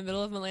in the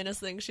middle of Milena's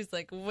thing, she's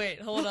like,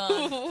 "Wait, hold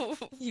on,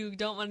 you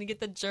don't want to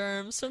get the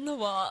germs from the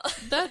wall."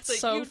 That's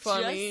so you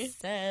funny. Just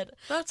said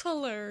that's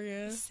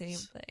hilarious. Same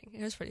thing.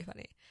 It was pretty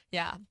funny.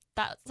 Yeah,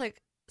 that's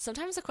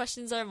sometimes the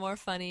questions are more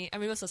funny. I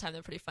mean, most of the time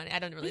they're pretty funny. I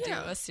don't really do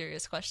a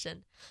serious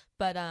question.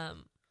 But,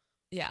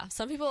 yeah,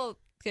 some people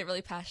get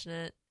really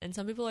passionate, and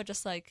some people are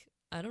just I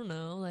don't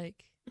know,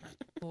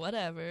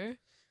 whatever.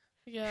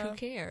 Yeah. Who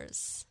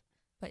cares?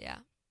 But, yeah.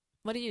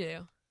 What do you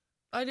do?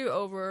 I do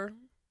over.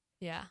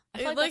 Yeah. I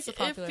feel that's the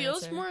popular it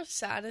feels answer. more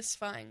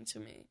satisfying to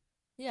me.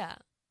 Yeah.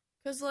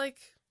 Because,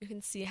 you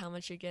can see how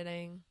much you're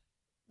getting.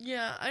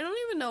 Yeah, I don't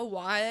even know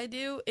why I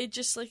do. It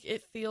just,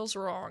 it feels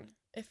wrong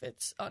if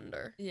it's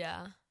under.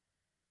 Yeah.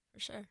 For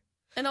sure.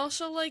 And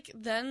also,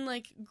 then,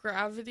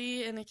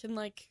 gravity, and it can,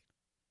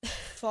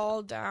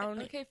 fall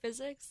down. Okay,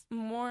 physics?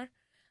 More.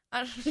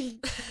 I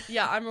don't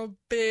yeah, I'm a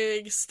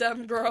big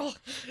STEM girl.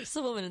 Just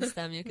a woman in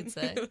STEM, you could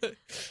say.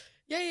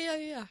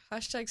 Yeah.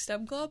 Hashtag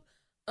STEM club.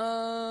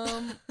 For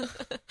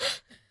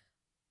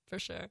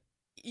sure.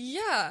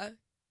 Yeah.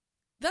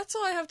 That's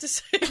all I have to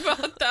say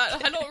about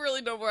that. I don't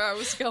really know where I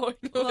was going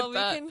with that. Well, we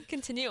can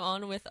continue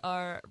on with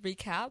our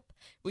recap.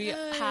 We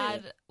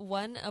had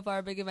one of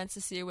our big events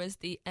this year was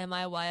the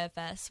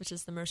MIYFS, which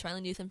is the Mercer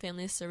Island Youth and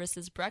Family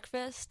Services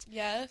Breakfast.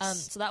 Yes.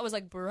 So that was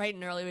bright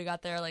and early. We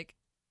got there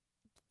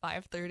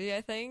 5:30,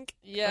 I think.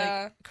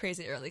 Yeah. Like,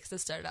 crazy early because it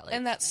started at like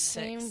And that 6.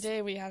 same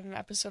day we had an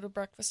episode of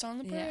Breakfast on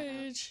the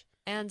Bridge.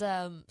 And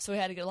so we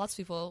had to get lots of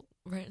people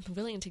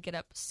willing to get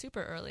up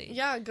super early.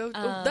 Yeah,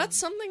 that's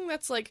something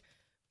that's like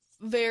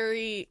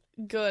very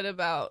good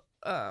about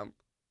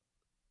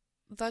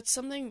that's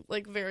something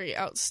like very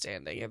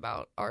outstanding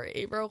about our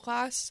Abro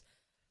class.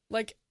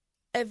 Like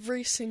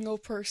every single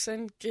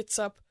person gets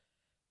up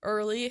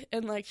early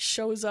and like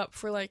shows up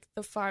for like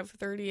the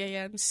 5:30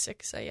 a.m.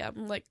 6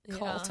 a.m. like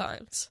call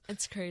times.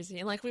 It's crazy.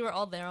 And like we were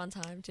all there on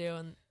time too,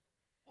 and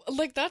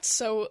like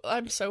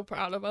I'm so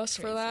proud of us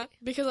for that,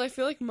 because I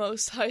feel like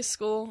most high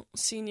school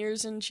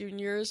seniors and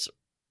juniors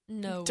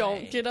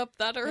don't get up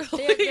that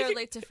early. They're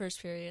late to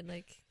first period.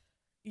 Like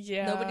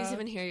nobody's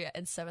even here yet.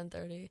 It's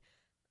 7:30.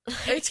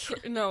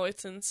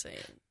 It's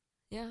insane.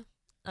 Yeah.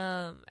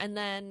 And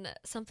then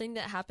something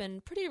that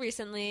happened pretty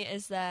recently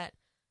is that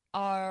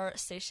our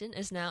station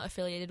is now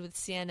affiliated with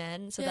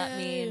CNN, so that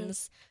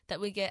means that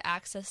we get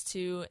access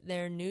to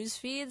their news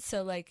feeds.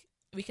 So like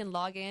we can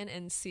log in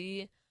and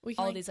see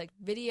all these like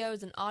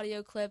videos and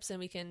audio clips, and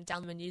we can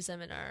download them and use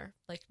them in our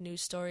like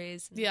news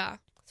stories. Yeah,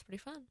 it's pretty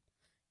fun.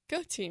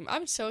 Go team!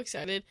 I'm so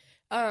excited.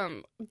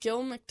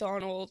 Gil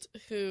McDonald,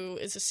 who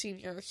is a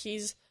senior,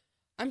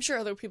 I'm sure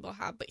other people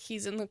have, but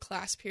he's in the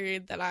class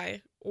period that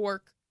I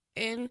work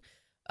in.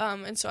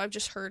 And so I've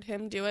just heard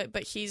him do it,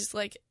 but he's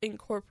like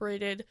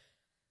incorporated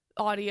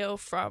audio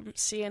from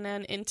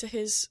CNN into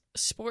his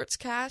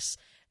sportscast,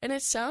 and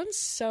it sounds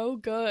so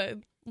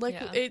good. Like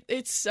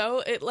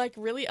it like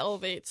really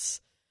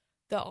elevates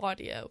the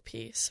audio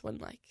piece when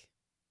like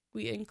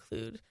we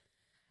include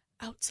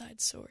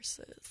outside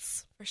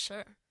sources. For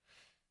sure.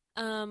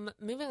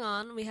 Moving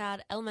on, we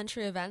had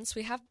elementary events.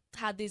 We have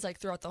had these like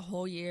throughout the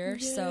whole year.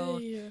 Yay.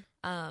 So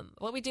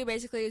what we do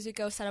basically is we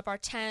go set up our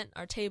tent,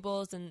 our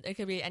tables, and it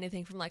could be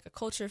anything from like a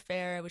culture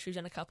fair, which we've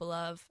done a couple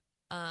of,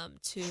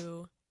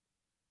 to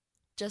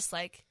just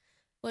like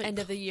end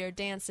of the year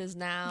dances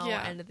now,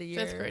 end of the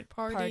year 5th grade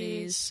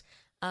parties.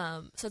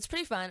 So it's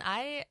pretty fun.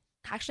 I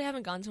actually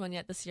haven't gone to one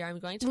yet this year. I'm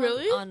going to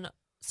one on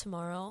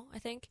tomorrow, I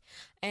think,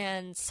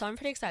 and so I'm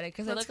pretty excited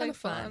because it looks like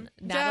fun.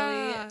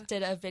 Natalie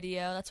did a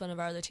video. That's one of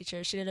our other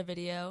teachers. She did a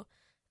video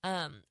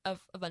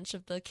of a bunch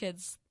of the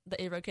kids,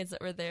 the Abro kids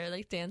that were there,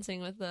 like dancing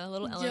with the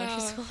little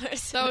elementary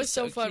schoolers. That was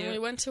so fun. Cute. We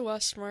went to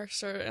West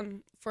Mercer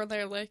and for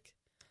their like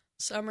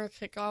summer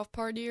kickoff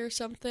party or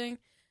something,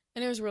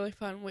 and it was really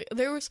fun.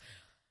 There was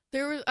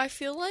I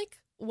feel like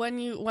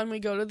when we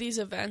go to these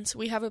events,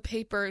 we have a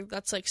paper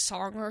that's like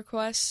song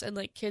requests, and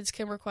like kids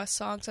can request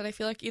songs, and I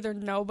feel like either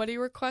nobody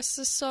requests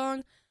a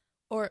song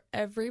or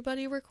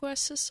everybody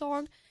requests a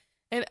song,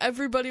 and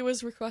everybody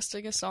was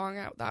requesting a song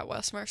at that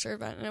West Mercer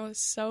event, and it was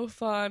so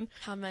fun.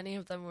 How many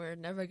of them were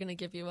Never Gonna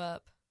Give You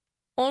Up?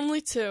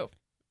 Only 2.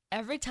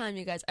 Every time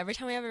we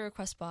have a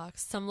request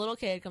box, some little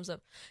kid comes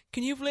up,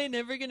 can you play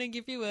Never Gonna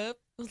Give You Up?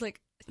 I was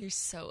like, you're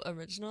so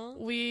original.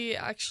 We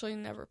actually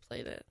never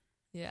played it.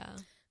 Yeah.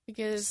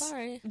 Because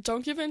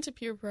don't give in to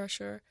peer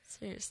pressure.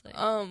 Seriously.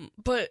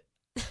 But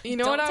you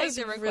know what I was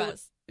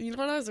you know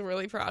what I was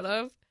really proud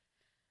of?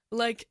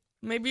 Like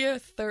maybe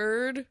a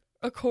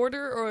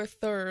quarter or a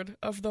third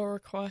of the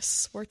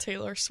requests were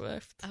Taylor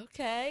Swift.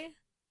 Okay,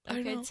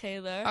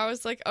 Taylor. I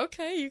was like,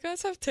 okay, you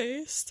guys have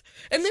taste.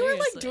 And they were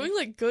like doing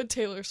like good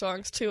Taylor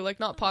songs too, like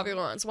not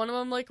popular ones. One of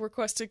them like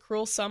requested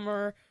Cruel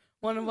Summer.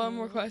 One of them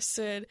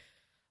requested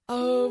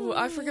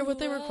I forget what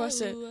they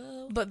requested,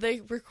 but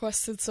they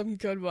requested some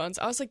good ones.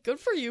 I was like, good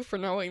for you for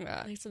knowing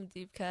that. Like some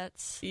deep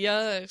cuts.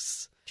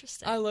 Yes.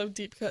 Interesting. I love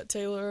deep cut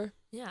Taylor.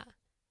 Yeah.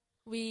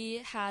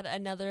 We had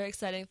another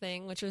exciting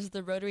thing, which was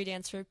the Rotary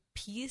Dance for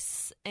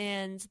Peace,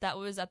 and that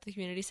was at the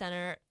community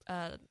center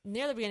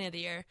near the beginning of the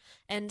year.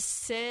 And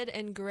Sid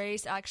and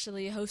Grace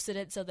actually hosted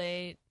it, so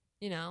they,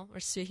 were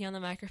speaking on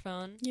the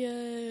microphone.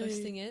 Yay.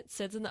 Hosting it.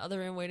 Sid's in the other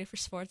room waiting for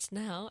sports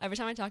now. Every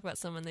time I talk about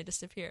someone, they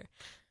disappear.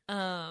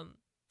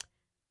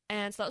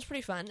 And so that was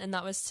pretty fun, and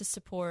that was to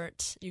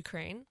support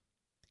Ukraine.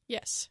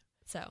 Yes.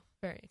 So,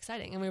 very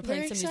exciting. And we were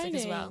playing some music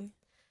as well.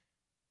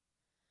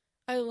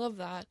 I love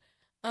that.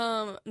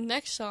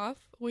 Next off,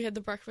 we had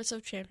the Breakfast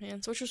of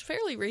Champions, which was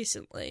fairly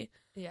recently.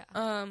 Yeah.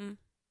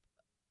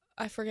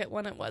 I forget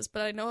when it was,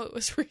 but I know it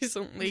was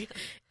recently.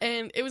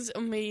 And it was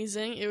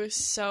amazing. It was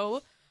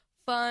so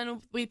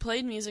fun. We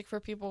played music for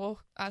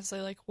people as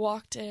they,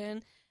 walked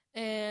in,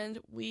 and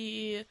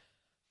we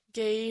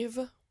gave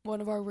one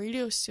of our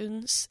radio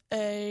students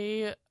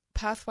a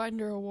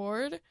Pathfinder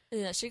Award.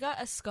 Yeah, she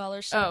got a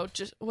scholarship. Oh,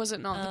 was it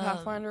not the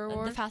Pathfinder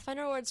Award? The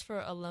Pathfinder Award's for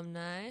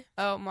alumni.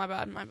 Oh, my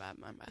bad.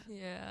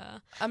 Yeah.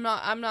 I'm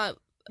not.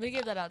 We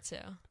gave that out too.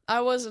 I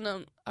wasn't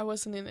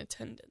in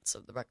attendance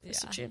of the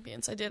Breakfast of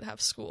Champions. I did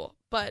have school,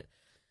 but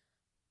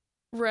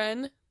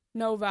Ren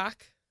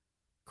Novak,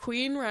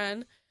 Queen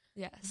Ren.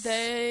 Yes.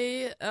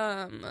 They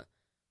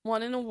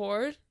won an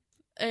award,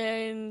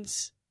 and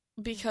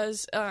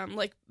because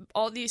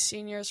all these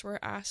seniors were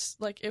asked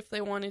if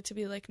they wanted to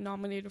be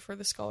nominated for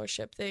the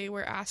scholarship, they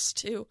were asked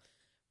to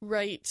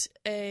write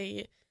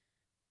a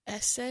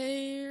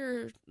essay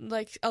or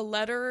like a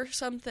letter or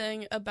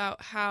something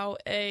about how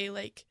a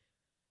like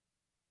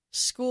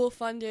school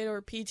funded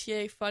or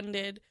PTA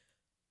funded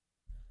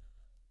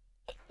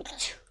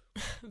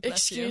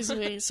excuse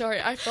me,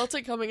 sorry, I felt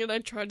it coming and I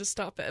tried to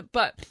stop it,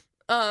 but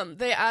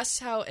they asked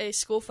how a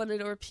school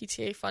funded or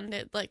PTA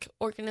funded like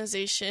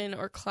organization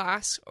or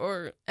class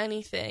or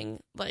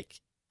anything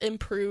like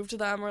improved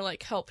them or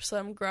like helped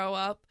them grow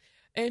up.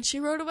 And she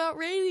wrote about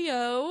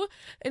radio,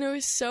 and it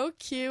was so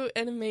cute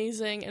and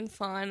amazing and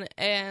fun.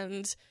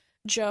 And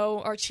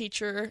Joe, our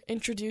teacher,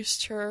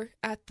 introduced her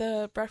at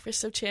the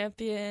Breakfast of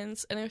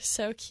Champions, and it was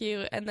so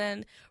cute. And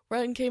then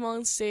Ren came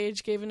on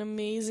stage, gave an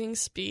amazing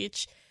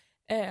speech,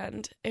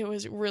 and it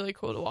was really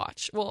cool to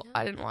watch. Well,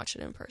 I didn't watch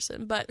it in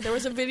person, but there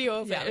was a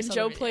video of it, and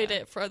Joe played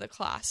it for the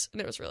class,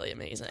 and it was really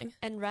amazing.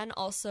 And Ren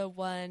also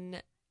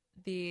won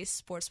the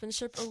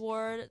Sportsmanship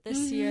Award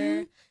this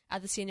year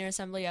at the Senior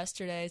Assembly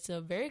yesterday, so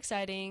very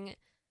exciting.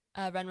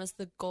 Ren was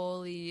the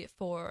goalie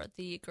for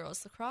the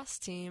girls lacrosse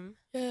team.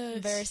 Yes.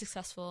 Very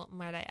successful,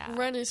 might I add.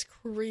 Ren is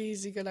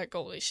crazy good at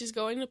goalie. She's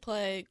going to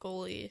play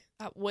goalie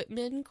at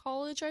Whitman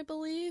College, I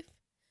believe.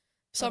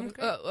 Some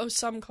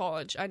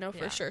college, I know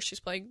for sure. She's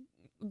playing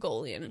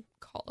goalie in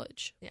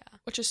college. Yeah.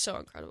 Which is so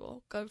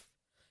incredible.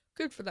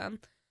 Good for them.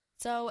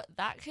 So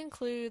that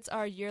concludes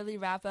our yearly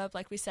wrap-up.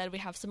 Like we said, we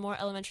have some more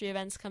elementary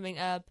events coming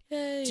up.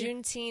 Yay.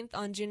 Juneteenth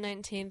on June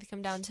 19th,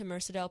 come down to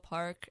Mercedale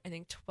Park, I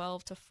think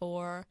 12 to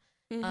 4,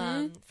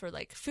 for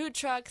like food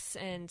trucks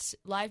and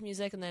live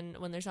music. And then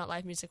when there's not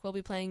live music, we'll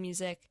be playing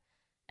music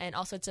and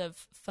all sorts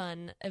of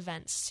fun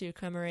events to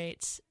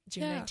commemorate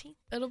June 19th.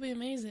 It'll be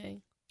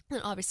amazing.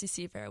 And obviously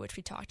Seafair, which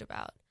we talked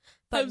about.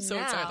 But I'm so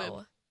excited.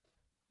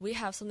 We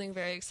have something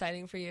very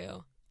exciting for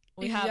you.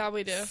 We have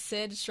we do.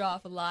 Sid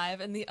Schroff live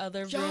in the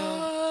other room,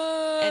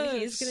 Yes! and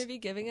he's going to be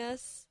giving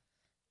us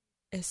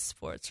a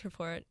sports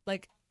report.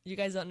 Like, you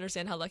guys don't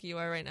understand how lucky you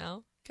are right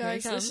now.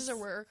 Guys, this is a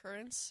rare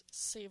occurrence.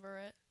 Savor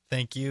it.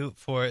 Thank you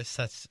for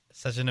such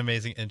an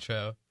amazing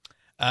intro.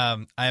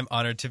 I am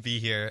honored to be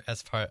here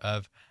as part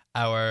of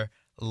our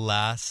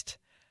last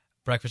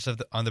Breakfast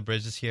on the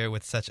Bridge this year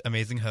with such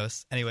amazing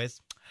hosts.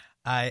 Anyways,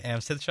 I am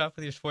Sid Schroff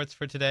with your sports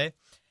for today.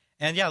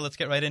 And yeah, let's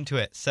get right into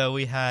it. So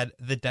we had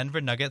the Denver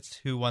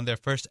Nuggets, who won their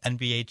first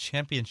NBA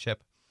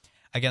championship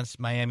against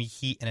Miami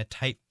Heat in a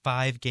tight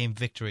 5-game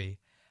victory.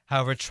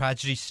 However,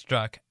 tragedy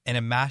struck in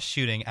a mass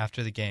shooting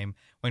after the game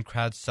when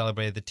crowds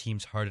celebrated the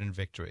team's hard-earned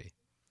victory.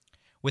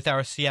 With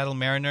our Seattle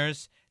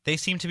Mariners, they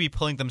seem to be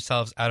pulling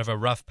themselves out of a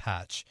rough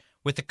patch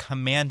with a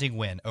commanding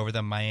win over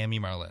the Miami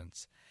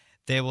Marlins.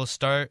 They will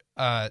start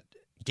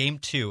Game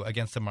 2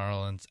 against the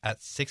Marlins at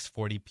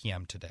 6:40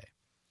 p.m. today.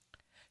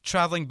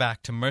 Traveling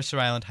back to Mercer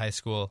Island High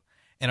School,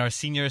 in our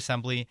senior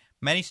assembly,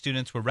 many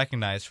students were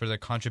recognized for their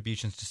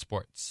contributions to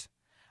sports.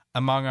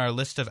 Among our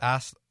list of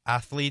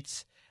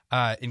athletes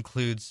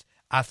includes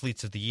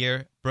Athletes of the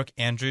Year, Brooke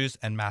Andrews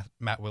and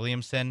Matt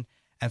Williamson,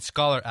 and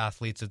Scholar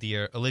Athletes of the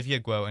Year, Olivia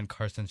Guo and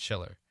Carson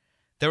Schiller.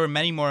 There were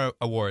many more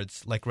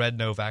awards, like Red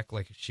Novak,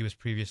 like she was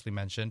previously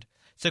mentioned,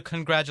 so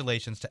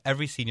congratulations to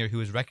every senior who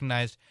was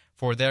recognized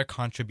for their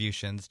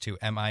contributions to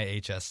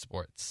MIHS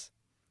sports.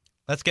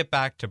 Let's get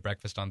back to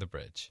Breakfast on the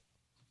Bridge.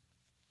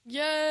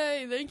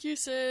 Yay! Thank you,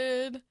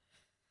 Sid.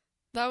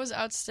 That was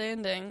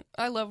outstanding.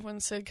 I love when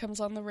Sid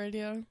comes on the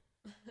radio.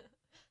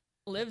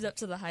 Lived up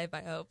to the hype,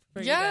 I hope.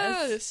 For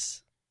yes! You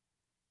guys.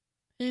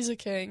 He's a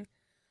king.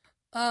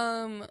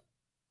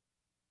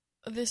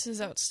 This is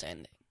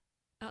outstanding.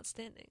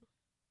 Outstanding.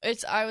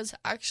 I was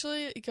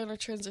actually gonna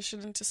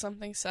transition into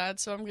something sad,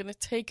 so I'm gonna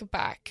take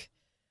back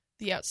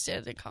the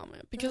outstanding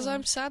comment because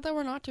I'm sad that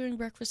we're not doing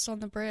Breakfast on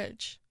the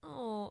Bridge.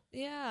 Oh,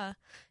 yeah.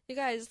 You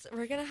guys,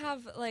 we're gonna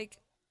have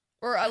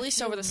or at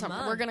least over the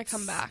summer, we're gonna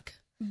come back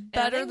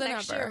better than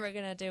next ever. Year we're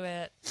gonna do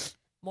it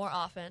more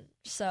often.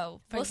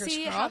 So we'll Fingers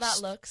see crossed. how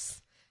that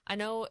looks. I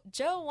know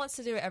Joe wants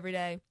to do it every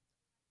day.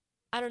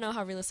 I don't know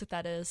how realistic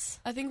that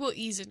is. I think we'll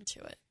ease into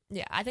it.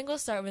 Yeah, I think we'll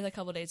start with a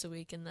couple days a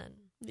week and then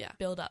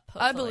build up.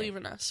 Hopefully. I believe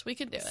in us. We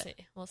can do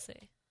it. We'll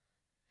see.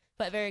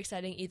 But very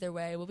exciting either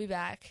way. We'll be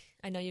back.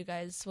 I know you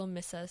guys will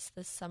miss us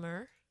this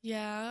summer.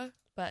 Yeah.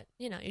 But,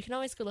 you can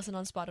always go listen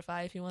on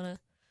Spotify if you want to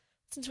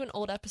listen to an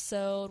old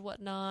episode,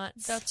 whatnot.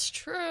 That's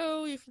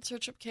true. You can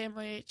search up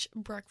KMIH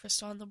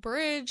Breakfast on the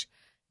Bridge,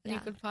 and you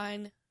can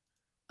find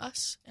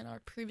us and our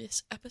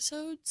previous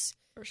episodes.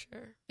 For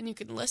sure. And you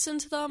can listen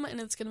to them, and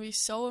it's going to be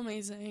so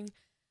amazing.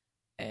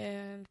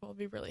 And we'll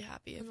be really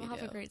happy if you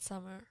have a great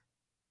summer.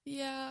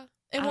 Yeah.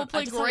 And we'll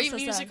play great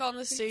music on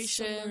the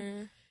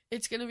station.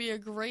 It's going to be a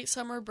great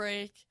summer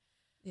break.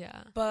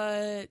 Yeah.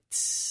 But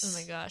oh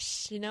my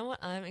gosh. You know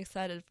what I'm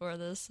excited for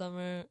this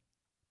summer?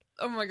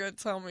 Oh my god,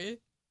 tell me.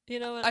 You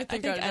know what? I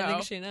think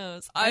she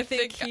knows. I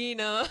think he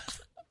knows.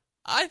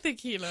 I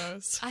think he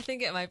knows. I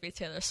think it might be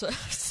Taylor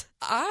Swift.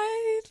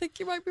 I think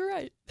you might be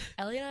right.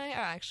 Ellie and I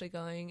are actually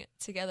going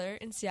together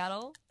in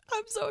Seattle.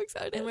 I'm so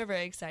excited. And we're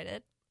very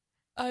excited.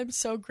 I'm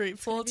so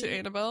grateful to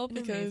Annabelle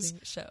because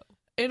show.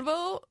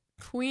 Annabelle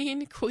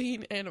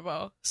Queen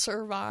Annabelle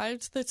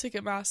survived the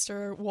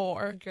Ticketmaster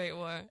war. Great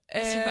war.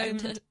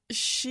 And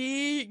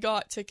she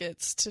got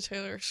tickets to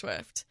Taylor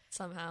Swift.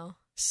 Somehow.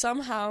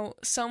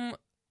 Some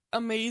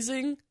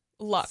amazing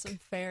luck. Some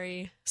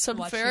fairy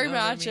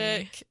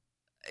magic.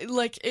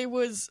 Like, it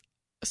was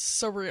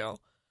surreal.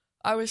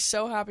 I was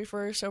so happy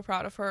for her, so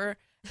proud of her.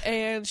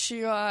 And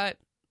she got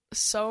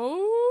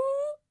so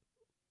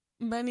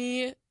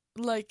many,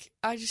 like,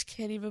 I just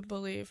can't even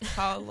believe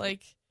how,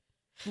 like,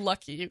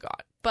 lucky you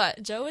got.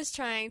 But Joe was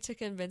trying to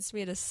convince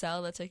me to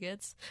sell the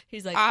tickets.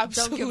 He's like,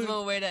 Absolutely. Don't give them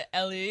away to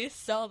Ellie.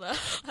 Sell them.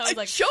 I was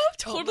like, Joe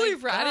totally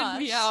ratted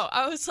me out.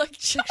 I was like,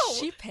 Joe.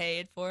 She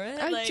paid for it.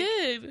 I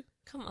did.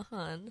 Come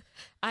on.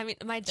 I mean,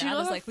 my Do you dad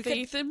was have like,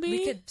 faith in me?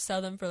 we could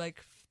sell them for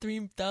like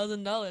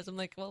 $3,000. I'm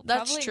like, well,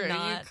 That's probably true.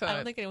 not. You could. I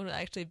don't think anyone would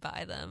actually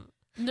buy them.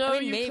 No, I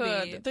mean, you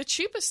maybe. could. The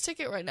cheapest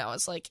ticket right now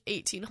is like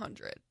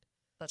 $1,800.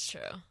 That's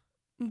true.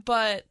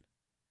 But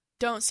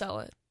don't sell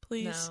it,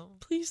 please. No.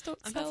 Please don't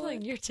I'm sell not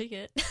selling it. your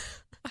ticket.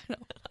 I know.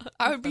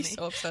 I would be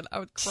so upset. I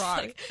would cry.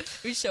 Like,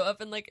 we show up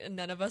and like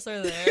none of us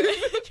are there.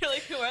 You're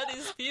like, who are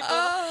these people?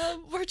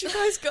 Where'd you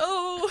guys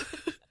go?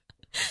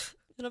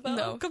 Annabelle,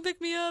 No. come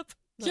pick me up.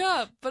 No.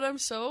 Yeah, but I'm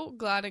so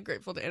glad and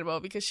grateful to Annabelle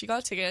because she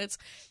got tickets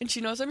and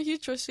she knows I'm a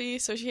huge Swiftie,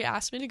 so she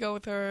asked me to go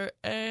with her,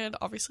 and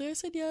obviously I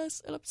said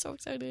yes, and I'm so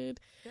excited.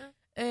 Yeah.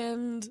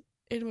 And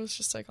it was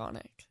just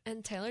iconic.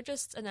 And Taylor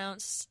just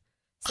announced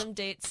some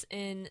dates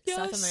in Yes,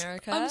 South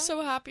America. I'm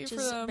so happy which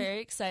for is them. very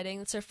exciting.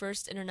 It's her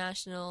first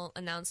international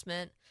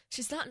announcement.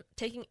 She's not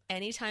taking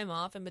any time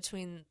off in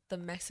between the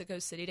Mexico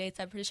City dates,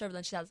 I'm pretty sure, but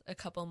then she has a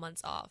couple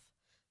months off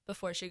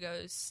before she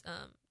goes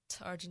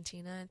to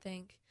Argentina, I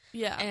think.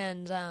 Yeah.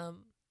 And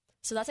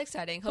so that's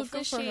exciting. Well,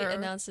 Hopefully good for she her.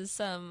 announces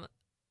some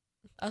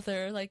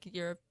other, like,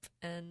 Europe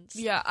and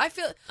Yeah, I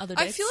feel other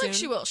I dates feel like soon.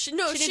 she will. She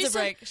needs a said,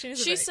 break. She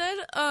needs a break. said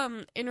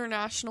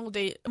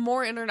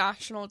more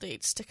international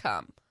dates to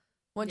come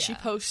when she Yeah.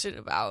 posted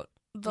about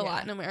the Yeah.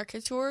 Latin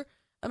American tour.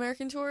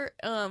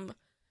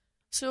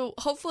 So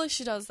hopefully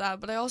she does that,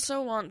 but I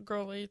also want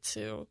Girly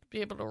to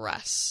be able to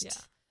rest. Yeah.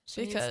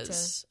 She needs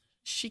because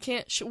she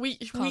can't. We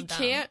calm down.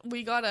 can't.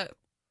 We gotta.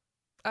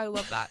 I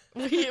love that.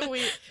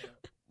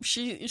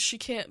 She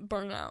can't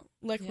burn out.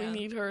 Like, we Yeah.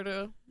 need her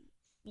to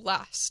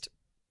last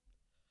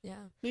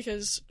Yeah.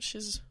 because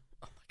she's.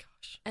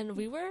 And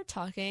we were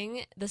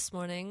talking this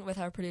morning with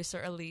our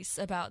producer Elise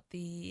about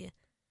the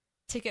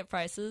ticket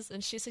prices,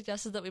 and she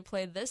suggested that we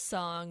play this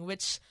song,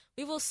 which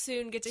we will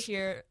soon get to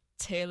hear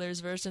Taylor's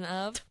version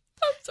of.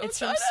 So it's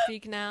from excited.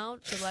 Speak Now,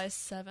 July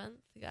 7th,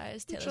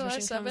 guys. Taylor's July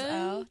version comes 7th.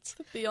 out.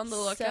 Be on the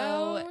lookout.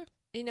 So,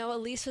 you know,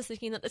 Elise was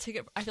thinking that the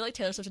ticket... I feel like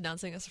Taylor Swift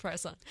announcing a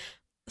surprise song.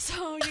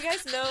 So, you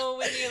guys know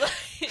when you, like...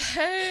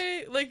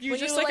 Hey, like, you when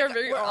just, you, like, are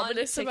very we're on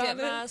ominous about it.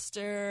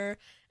 Ticketmaster,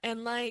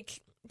 and,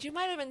 like, you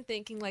might have been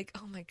thinking, like,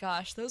 oh my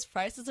gosh, those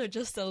prices are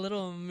just a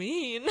little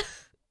mean.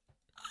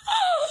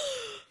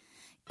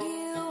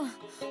 You,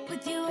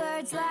 with your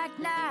words like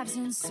knives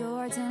and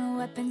swords and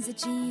weapons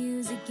that you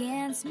use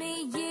against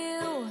me,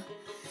 you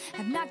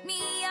have knocked me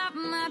off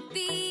my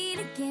feet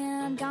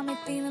again, got me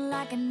feeling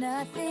like a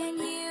nothing.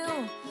 You,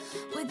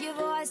 with your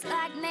voice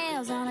like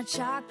nails on a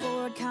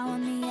chalkboard,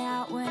 calling me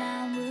out when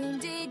I'm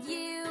wounded.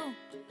 You,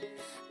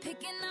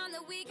 picking on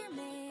the weaker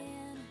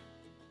man.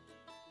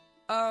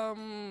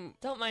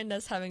 Don't mind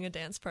us having a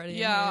dance party.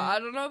 Yeah, I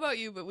don't know about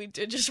you, but we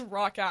did just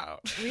rock out.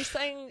 We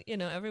sang, you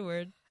know, every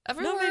word.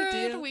 Every No big word.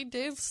 deal. We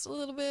danced a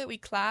little bit. We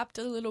clapped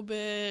a little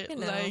bit. You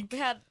know, like, we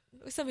had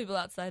some people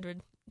outside were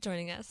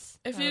joining us.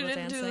 if our you little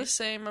didn't do dancing. the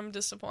same, I'm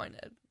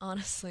disappointed.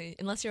 Honestly,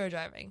 unless you were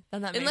driving,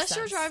 then that makes Unless sense.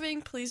 you're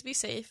driving, please be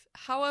safe.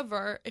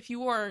 However, if you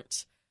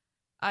weren't,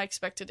 I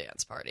expect a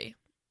dance party.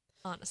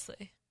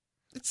 Honestly,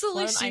 It's the what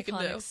least an you can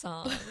iconic do.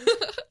 song.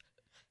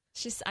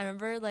 I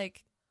remember,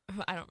 like,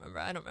 I don't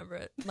remember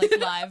it like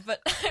live, but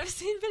I've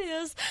seen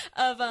videos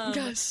of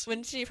Yes.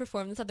 when she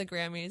performed this at the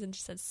Grammys, and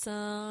she said,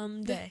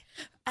 "Someday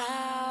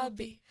I'll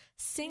be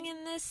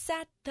singing this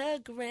at the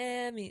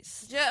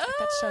Grammys." Yeah,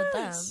 That showed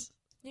them.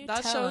 You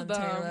That tell showed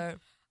them, them. Taylor.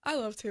 I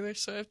love Taylor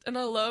Swift, and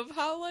I love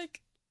how,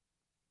 like,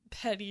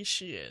 petty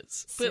she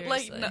is. But,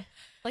 like, Seriously.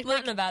 like,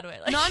 Not in a bad way.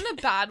 Like, not in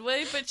a bad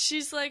way, but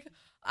she's like,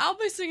 I'll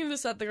be singing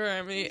this at the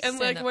Grammy. And, Stand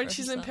like, up when for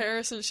she's in herself.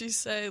 Paris and she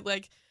say,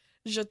 like,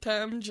 je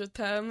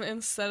t'aime,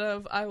 instead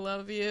of I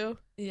love you.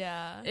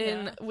 Yeah.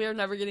 And yeah. we're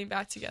never getting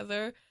back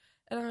together.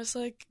 And I was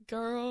like,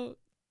 girl,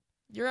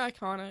 you're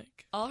iconic.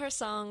 All her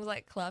songs,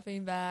 like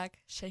Clapping Back,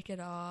 Shake It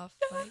Off.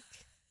 Like,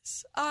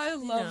 I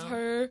love know.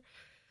 her.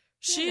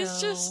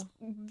 She's know. just,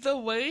 the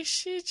way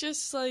she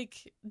just,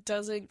 like,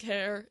 doesn't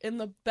care in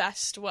the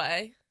best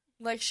way.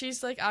 Like,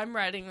 she's like, I'm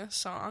writing this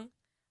song.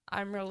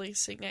 I'm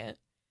releasing it.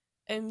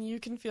 And you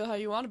can feel how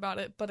you want about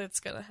it, but it's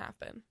gonna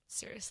happen.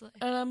 seriously.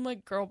 And I'm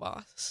like, girl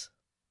boss.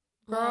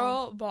 Girl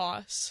Well,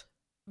 boss.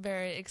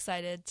 very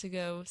excited to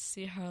go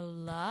see her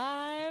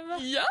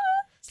live. Yes!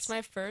 It's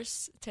my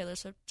first Taylor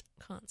Swift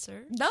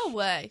concert. No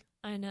way.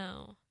 I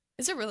know.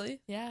 Is it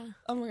really? Yeah.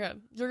 Oh my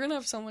god. You're gonna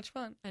have so much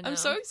fun. I know. I'm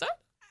so excited.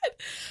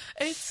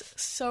 It's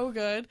so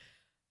good.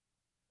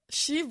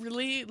 She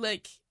really,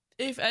 like,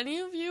 If any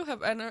of you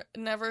have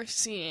never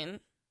seen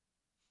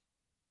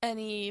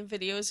any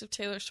videos of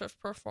Taylor Swift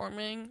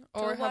performing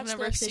or have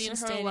never seen her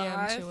Stadium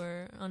live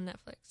tour on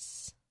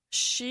Netflix,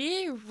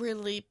 she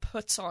really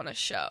puts on a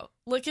show.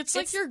 Like, it's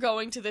like you're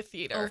going to the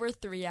theater. Over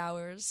 3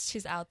 hours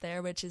she's out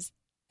there, which is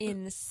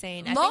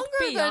insane. Longer I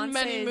think Beyonce than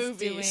many is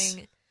movies.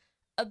 doing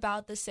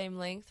about the same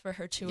length for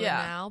her tour Yeah.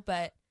 now,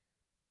 but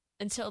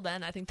until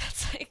then, I think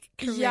that's like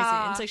crazy.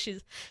 Yeah. It's like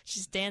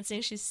she's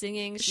dancing, she's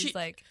singing,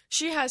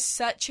 she has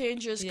set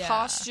changes, Yeah.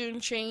 costume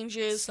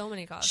changes, so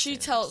many costumes. She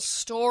tells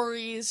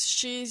stories.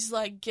 She's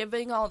like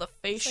giving all the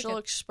facial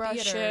like a theater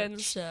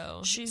expressions.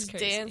 show. She's It's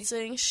crazy.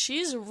 dancing.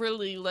 She's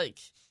really like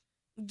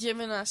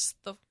giving us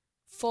the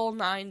full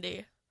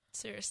 90.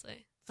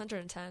 Seriously,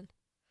 110.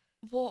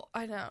 Well,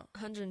 I know.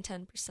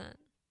 110%.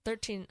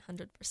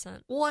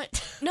 1,300%.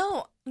 What?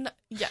 No,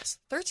 yes,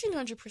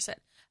 1,300%.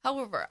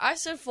 However, I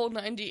said full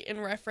 90 in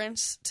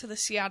reference to the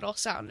Seattle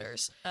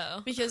Sounders.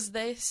 Oh. Because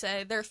they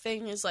say their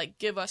thing is like,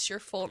 give us your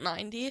full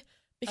 90.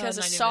 Because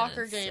a 90 soccer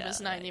minutes, game yeah,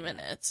 is 90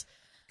 minutes.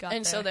 Got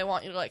and so there. they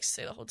want you to like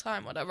stay the whole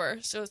time, whatever.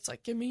 So it's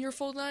like, give me your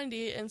full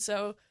 90. And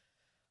so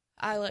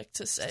I like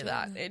to say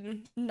that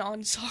in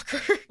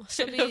non-soccer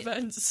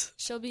events.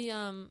 She'll be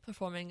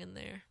performing in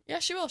there. Yeah,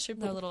 she will. She'll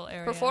be their little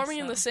area, performing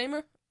in so. the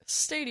same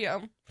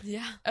stadium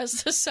Yeah.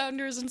 as the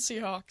Sounders and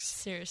Seahawks.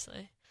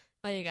 Seriously.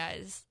 Well, you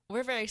guys,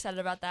 we're very excited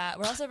about that.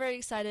 We're also very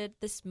excited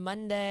this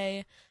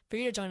Monday for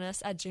you to join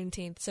us at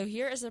Juneteenth. So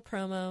here is a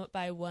promo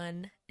by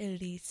one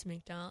Elise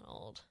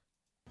McDonald.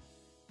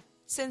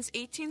 Since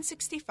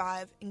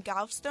 1865, in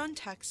Galveston,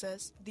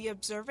 Texas, the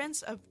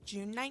observance of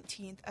June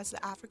 19th as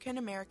the African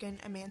American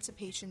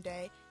Emancipation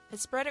Day has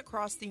spread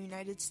across the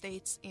United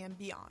States and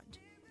beyond.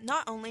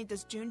 Not only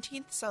does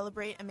Juneteenth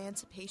celebrate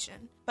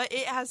emancipation, but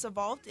it has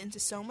evolved into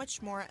so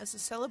much more as a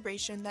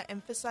celebration that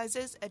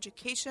emphasizes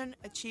education,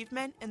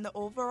 achievement, and the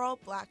overall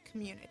Black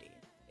community.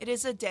 It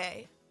is a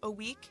day, a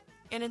week,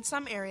 and in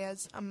some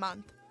areas, a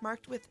month,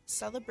 marked with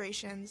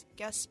celebrations,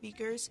 guest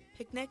speakers,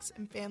 picnics,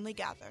 and family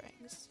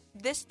gatherings.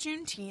 This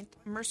Juneteenth,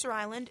 Mercer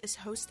Island is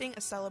hosting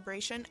a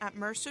celebration at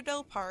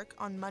Mercerdale Park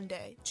on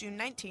Monday, June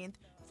 19th,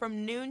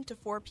 from noon to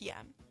 4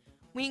 p.m.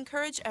 We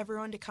encourage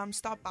everyone to come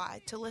stop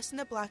by to listen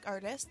to Black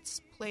artists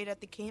played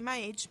at the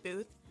KMIH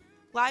booth,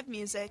 live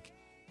music,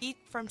 eat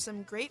from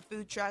some great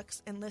food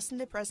trucks, and listen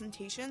to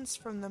presentations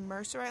from the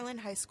Mercer Island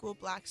High School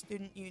Black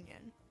Student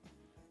Union.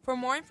 For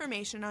more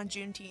information on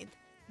Juneteenth,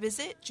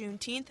 visit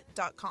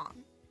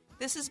juneteenth.com.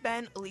 This has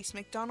been Elise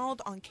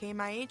McDonald on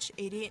KMIH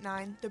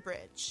 889 The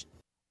Bridge.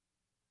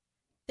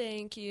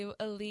 Thank you,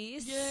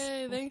 Elise.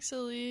 Yay, thanks,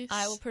 Elise.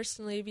 I will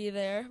personally be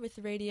there with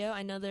the radio.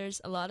 I know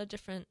there's a lot of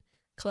different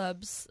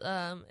clubs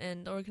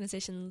and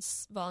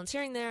organizations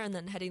volunteering there and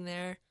then heading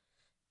there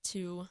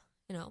to,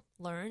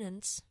 learn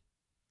and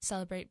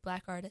celebrate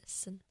Black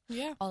artists and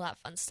all that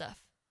fun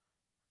stuff.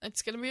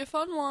 It's going to be a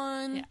fun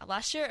one. Yeah,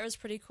 last year it was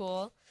pretty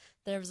cool.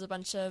 There was a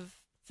bunch of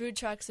food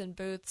trucks and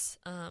booths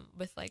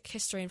with like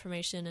history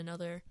information and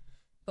other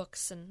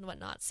books and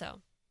whatnot.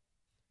 So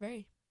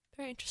very,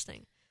 very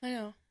interesting. I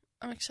know.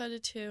 I'm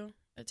excited to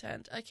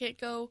attend. I can't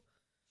go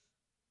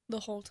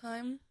the whole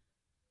time.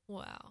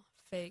 Wow.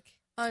 Fake.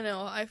 I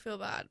know. I feel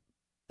bad.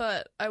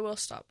 But I will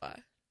stop by.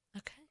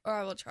 Okay. Or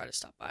I will try to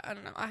stop by. I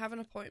don't know. I have an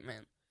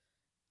appointment.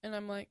 And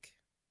I'm like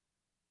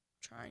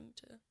trying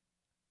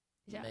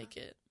to make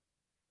it.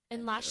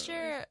 And last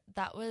year,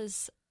 that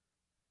was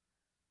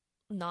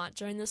not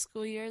during the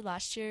school year.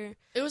 Last year,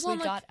 it was we on,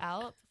 got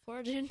out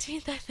before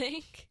Juneteenth, I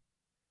think.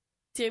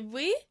 Did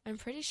we? I'm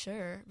pretty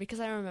sure. Because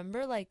I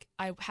remember, I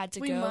had to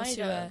go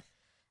to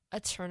a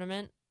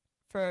tournament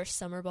for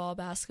summer ball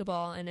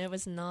basketball, and it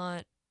was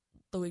not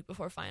the week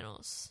before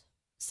finals.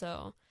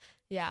 So,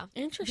 yeah.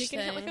 Interesting.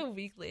 We get a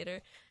week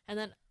later. And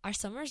then our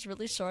summer is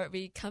really short.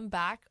 We come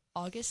back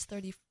August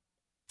 30th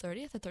or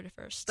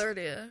 31st?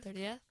 30th.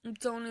 30th?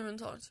 Don't even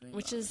talk to me.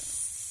 Which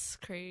is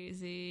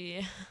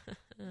crazy.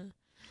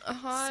 So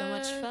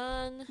much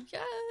fun.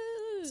 Yes.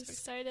 So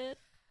excited.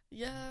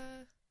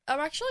 Yeah. I'm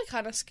actually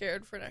kind of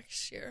scared for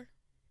next year.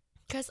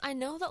 Because I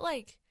know that,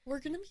 we're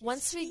going to be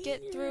once we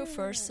get through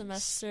first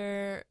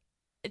semester,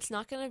 it's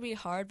not going to be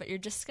hard, but you're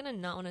just going to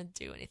not want to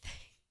do anything.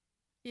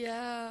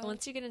 Yeah.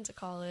 Once you get into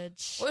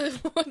college.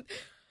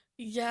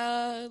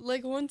 Yeah.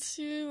 Once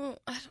you...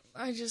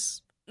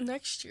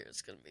 Next year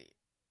is going to be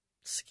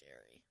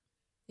scary.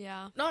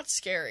 Yeah. Not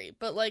scary,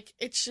 but,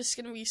 it's just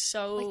going to be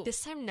so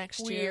this time next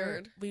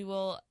weird. Year, we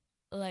will,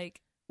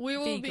 we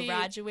will be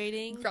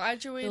graduating.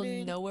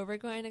 We'll know where we're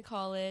going to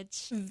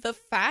college. The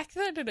fact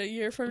that in a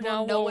year from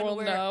now we'll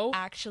we're know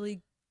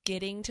actually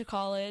getting to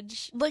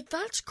college.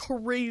 That's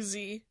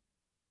crazy.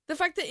 The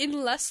fact that in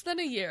less than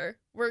a year,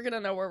 we're going to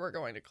know where we're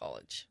going to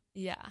college.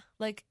 Yeah.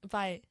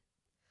 By...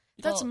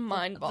 That's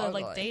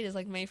mind-boggling. The date is,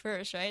 May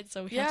 1st, right?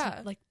 So we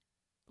have to,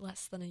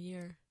 less than a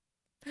year.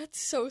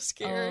 That's so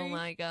scary. Oh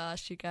my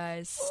gosh, you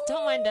guys.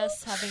 Don't mind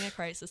us having a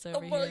crisis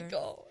over here. Oh my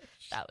gosh.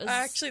 That was...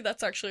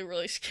 That's actually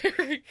really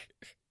scary.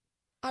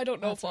 I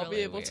don't know if I'll be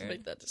able to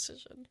make that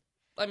decision.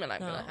 I mean, I'm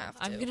going to have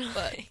to. I'm going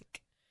to,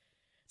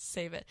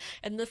 save it.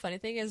 And the funny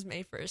thing is,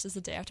 May 1st is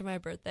the day after my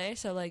birthday,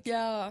 so like,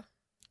 yeah,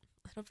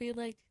 it'll be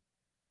like,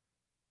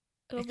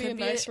 it'll be a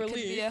nice relief. It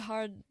could be a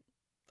hard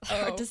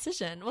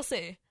decision. We'll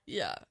see.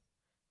 Yeah,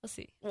 we'll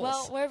see.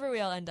 Well, wherever we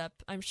all end up,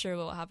 I'm sure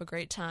we'll have a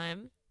great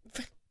time.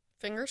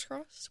 Fingers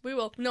crossed. We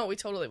will. No, we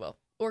totally will.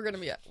 We're gonna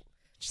be at.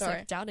 Just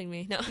like doubting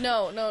me.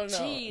 No.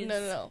 Jeez.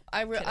 No.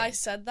 I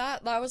said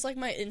that. That was like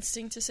my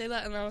instinct to say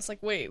that, and I was like,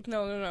 wait,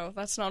 no.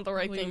 That's not the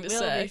right thing to say.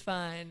 We will be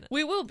fine.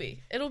 We will be.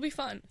 It'll be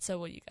fun. So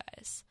will you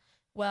guys.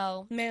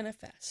 Well,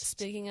 manifest.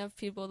 Speaking of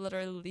people that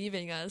are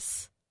leaving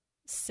us,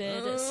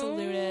 Sid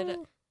saluted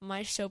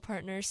my show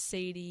partner,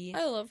 Sadie.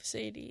 I love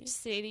Sadie.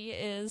 Sadie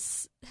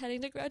is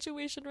heading to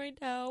graduation right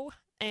now,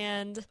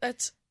 and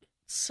that's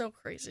so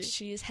crazy.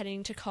 She's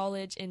heading to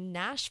college in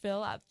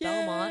Nashville at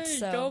Belmont.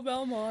 So go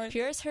Belmont.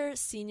 Here's her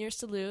senior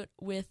salute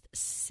with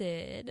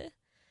Sid.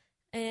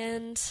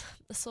 And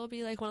this will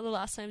be like one of the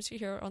last times you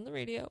hear it on the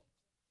radio.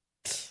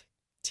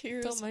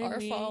 Tears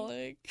are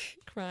falling.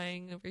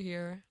 Crying over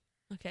here.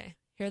 Okay,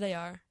 here they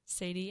are.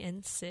 Sadie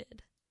and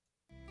Sid.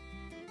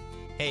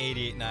 Hey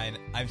 88.9,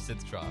 I'm Sid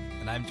Stroff,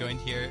 and I'm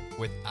joined here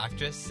with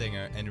actress,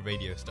 singer, and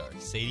radio star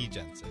Sadie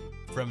Jensen.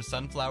 From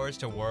Sunflowers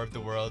to War of the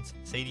Worlds,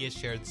 Sadie has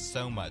shared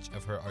so much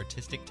of her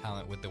artistic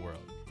talent with the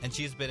world, and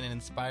she's been an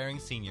inspiring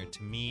senior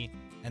to me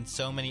and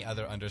so many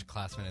other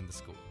underclassmen in the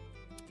school.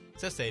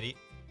 So Sadie,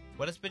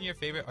 what has been your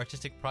favorite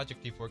artistic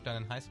project you've worked on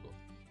in high school?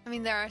 I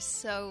mean, there are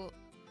so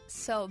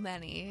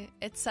many.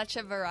 It's such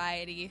a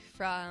variety,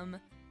 from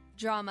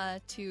drama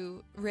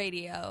to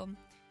radio.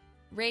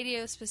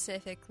 Radio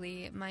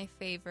specifically, my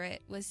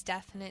favorite was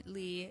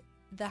definitely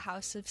The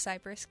House of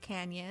Cypress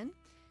Canyon,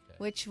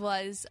 which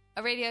was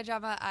a radio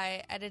drama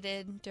I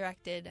edited,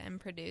 directed,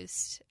 and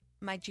produced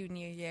my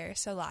junior year,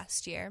 so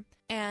last year.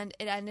 And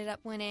it ended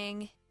up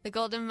winning the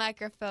Golden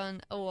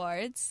Microphone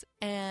Awards,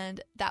 and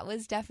that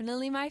was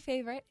definitely my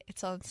favorite.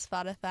 It's on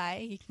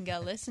Spotify. You can go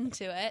listen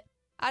to it.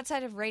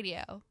 Outside of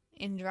radio,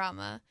 in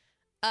drama,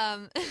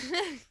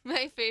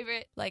 my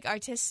favorite,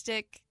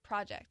 artistic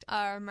project,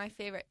 or my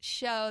favorite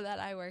show that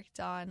I worked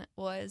on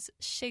was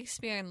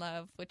Shakespeare in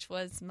Love, which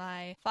was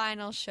my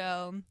final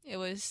show. It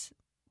was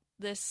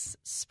this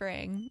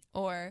spring,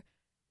 or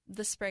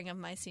the spring of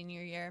my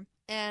senior year,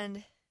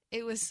 and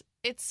it's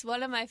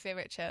one of my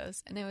favorite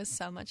shows, and it was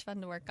so much fun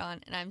to work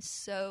on, and I'm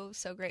so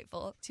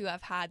grateful to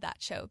have had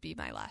that show be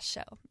my last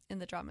show in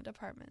the drama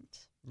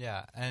department.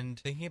 Yeah, and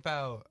thinking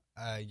about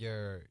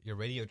your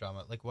radio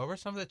drama, what were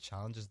some of the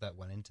challenges that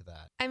went into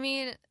that? I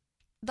mean,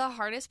 the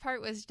hardest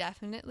part was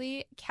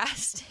definitely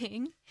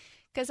casting,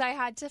 because I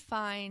had to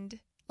find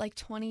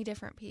 20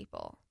 different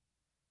people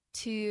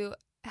to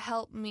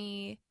help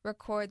me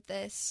record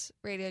this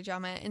radio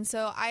drama. And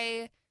so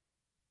I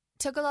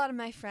took a lot of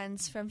my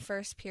friends from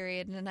first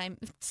period, and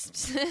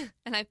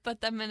I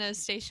put them in a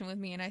station with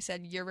me, and I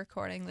said, you're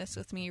recording this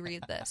with me,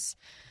 read this.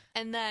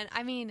 And then,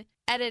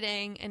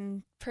 editing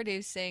and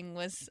producing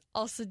was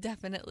also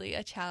definitely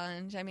a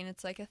challenge. I mean,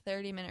 it's like a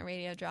 30-minute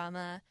radio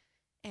drama,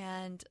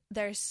 and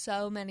there's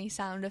so many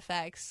sound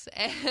effects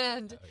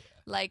and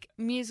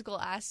musical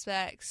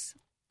aspects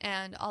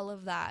and all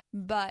of that.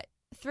 But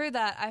through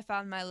that, I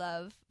found my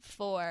love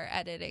for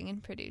editing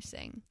and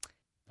producing.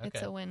 Okay.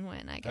 It's a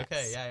win-win, I guess.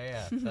 Okay,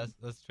 yeah.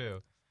 That's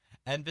true.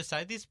 And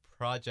beside these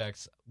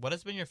projects, what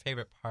has been your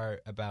favorite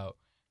part about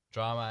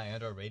drama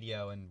and or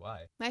radio, and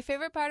why? My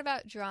favorite part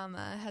about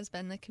drama has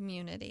been the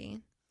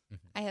community.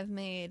 I have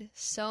made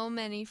so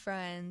many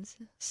friends,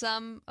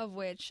 some of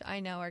which I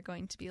know are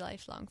going to be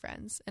lifelong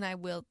friends, and I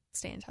will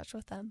stay in touch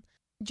with them.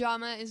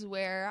 Drama is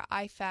where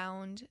I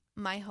found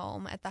my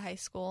home at the high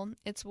school.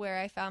 It's where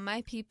I found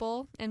my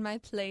people and my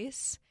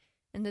place,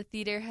 and the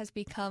theater has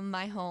become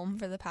my home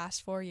for the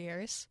past 4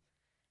 years.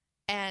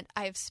 And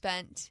I've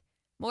spent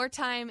more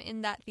time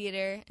in that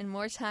theater and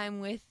more time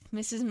with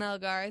Mrs.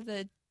 Melgar,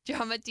 the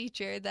drama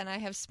teacher, than I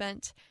have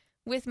spent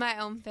with my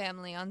own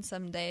family on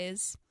some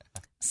days.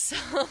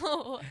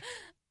 So,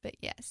 but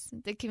yes,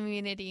 the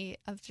community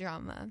of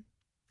drama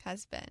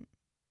has been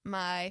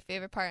my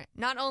favorite part,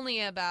 not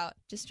only about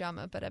just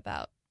drama, but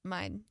about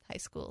my high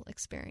school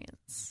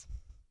experience.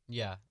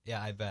 Yeah,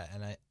 I bet.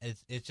 And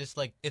it's just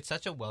it's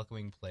such a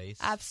welcoming place.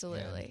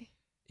 Absolutely.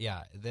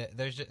 Yeah,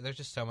 there's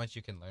just so much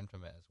you can learn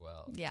from it as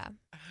well. Yeah.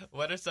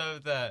 What are some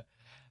of the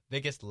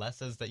biggest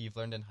lessons that you've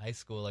learned in high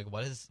school?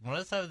 What is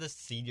some of the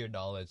senior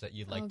knowledge that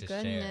you'd like to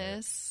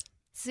share?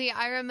 See,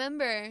 I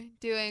remember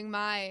doing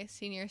my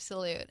senior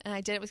salute, and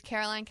I did it with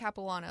Caroline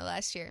Capuano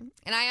last year.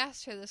 And I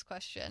asked her this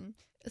question,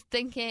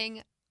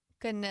 thinking,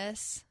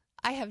 goodness,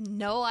 I have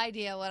no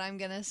idea what I'm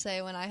going to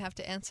say when I have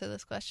to answer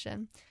this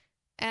question.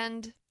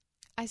 And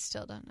I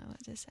still don't know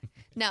what to say.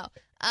 No.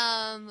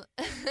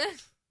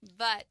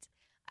 But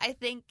I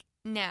think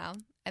now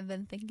I've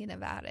been thinking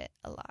about it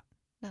a lot.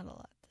 Not a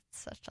lot.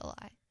 That's such a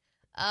lie.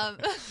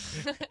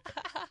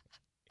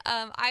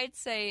 I'd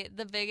say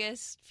the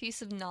biggest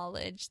piece of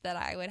knowledge that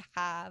I would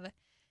have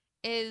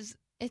is,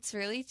 it's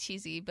really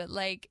cheesy, but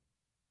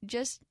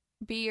just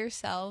be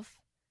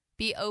yourself,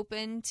 be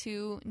open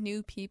to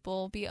new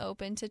people, be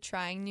open to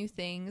trying new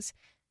things.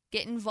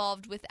 get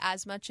involved with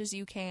as much as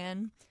you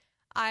can.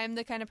 I'm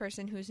the kind of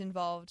person who's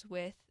involved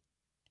with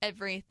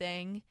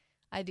everything.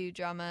 I do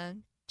drama,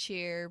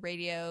 cheer,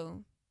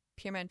 radio,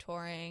 peer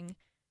mentoring,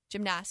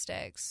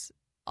 gymnastics,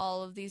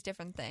 all of these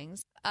different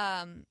things.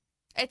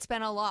 It's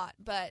been a lot,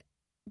 but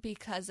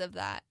because of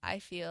that, I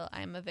feel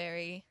I'm a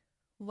very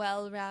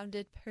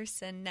well-rounded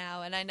person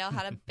now, and I know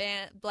how to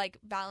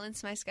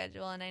balance my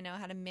schedule, and I know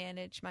how to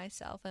manage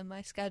myself and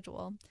my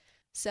schedule.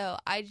 So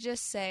I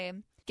just say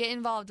get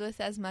involved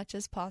with as much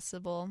as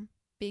possible,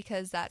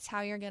 because that's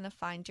how you're going to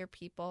find your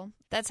people.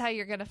 That's how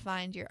you're going to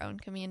find your own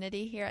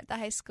community here at the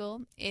high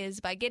school, is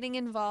by getting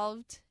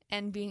involved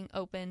and being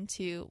open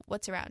to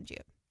what's around you.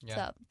 Yeah.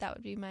 So that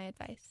would be my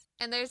advice.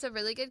 And there's a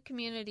really good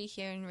community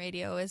here in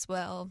radio as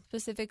well.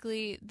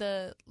 Specifically,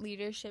 the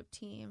leadership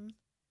team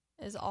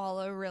is all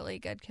a really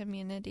good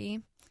community.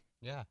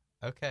 Yeah.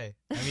 Okay.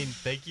 I mean,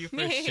 thank you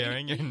for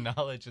sharing your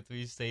knowledge with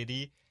me,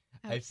 Sadie.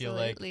 Absolutely. I feel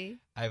like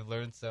I've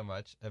learned so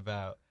much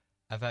about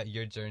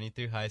your journey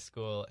through high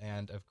school,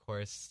 and of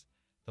course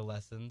the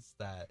lessons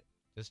that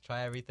just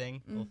try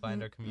everything. We'll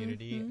find our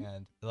community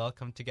and it'll all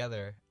come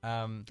together.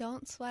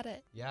 Don't sweat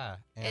it. Yeah.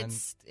 And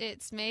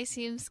it may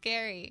seem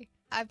scary.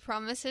 I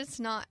promise it's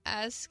not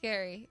as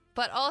scary,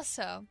 but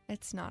also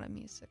it's not a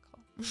musical.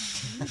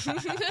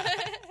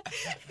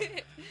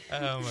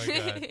 Oh my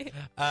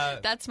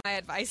god. That's my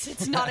advice.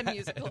 It's not a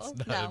musical.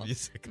 It's not a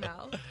musical.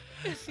 No.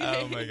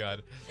 Oh my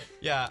god.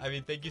 Yeah, I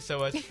mean, thank you so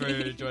much for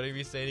joining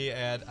me, Sadie,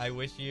 and I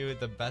wish you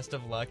the best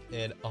of luck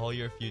in all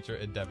your future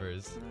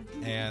endeavors.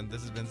 And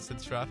this has been Sid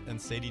Schruff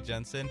and Sadie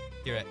Jensen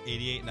here at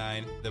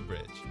 88.9 The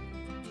Bridge.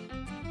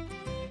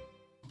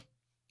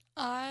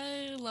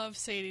 I love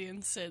Sadie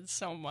and Sid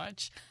so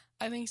much.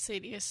 I think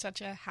Sadie is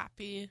such a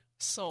happy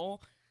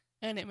soul,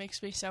 and it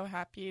makes me so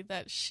happy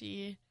that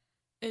she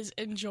is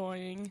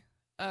enjoying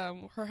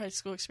her high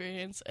school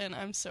experience, and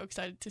I'm so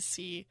excited to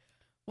see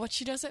what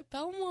she does at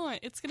Belmont.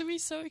 It's going to be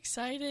so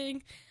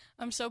exciting.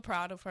 I'm so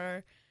proud of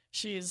her.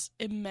 She's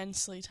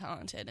immensely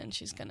talented, and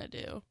she's going to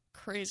do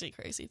crazy,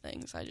 crazy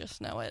things. I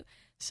just know it.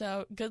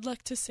 So good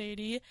luck to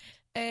Sadie.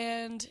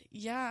 And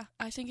yeah,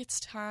 I think it's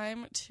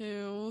time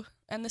to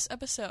end this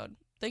episode.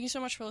 Thank you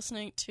so much for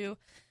listening to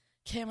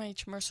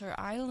KMIH Mercer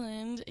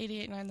Island,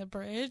 88.9 The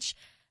Bridge.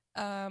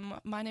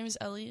 My name is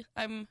Ellie.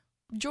 I'm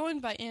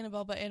joined by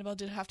Annabelle, but Annabelle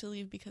did have to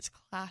leave because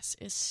class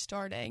is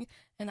starting,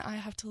 and I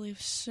have to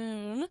leave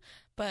soon,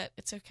 but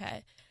it's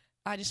okay.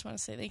 I just want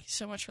to say thank you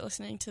so much for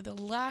listening to the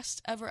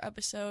last ever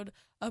episode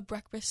of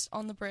Breakfast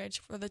on the Bridge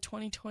for the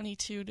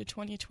 2022 to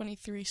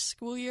 2023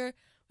 school year.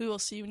 We will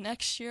see you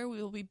next year.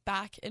 We will be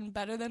back and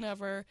better than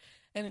ever,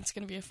 and it's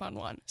going to be a fun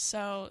one.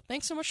 So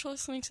thanks so much for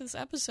listening to this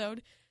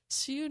episode.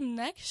 See you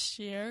next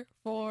year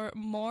for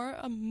more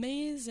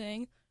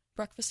amazing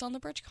Breakfast on the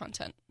Bridge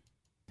content.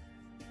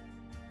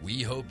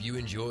 We hope you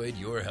enjoyed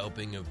your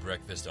helping of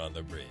Breakfast on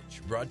the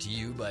Bridge, brought to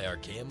you by our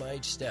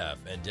KMIH staff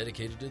and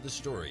dedicated to the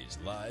stories,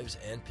 lives,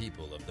 and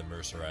people of the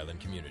Mercer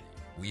Island community.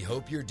 We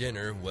hope your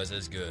dinner was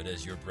as good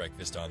as your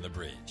breakfast on the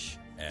bridge,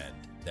 and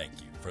thank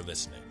you for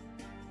listening.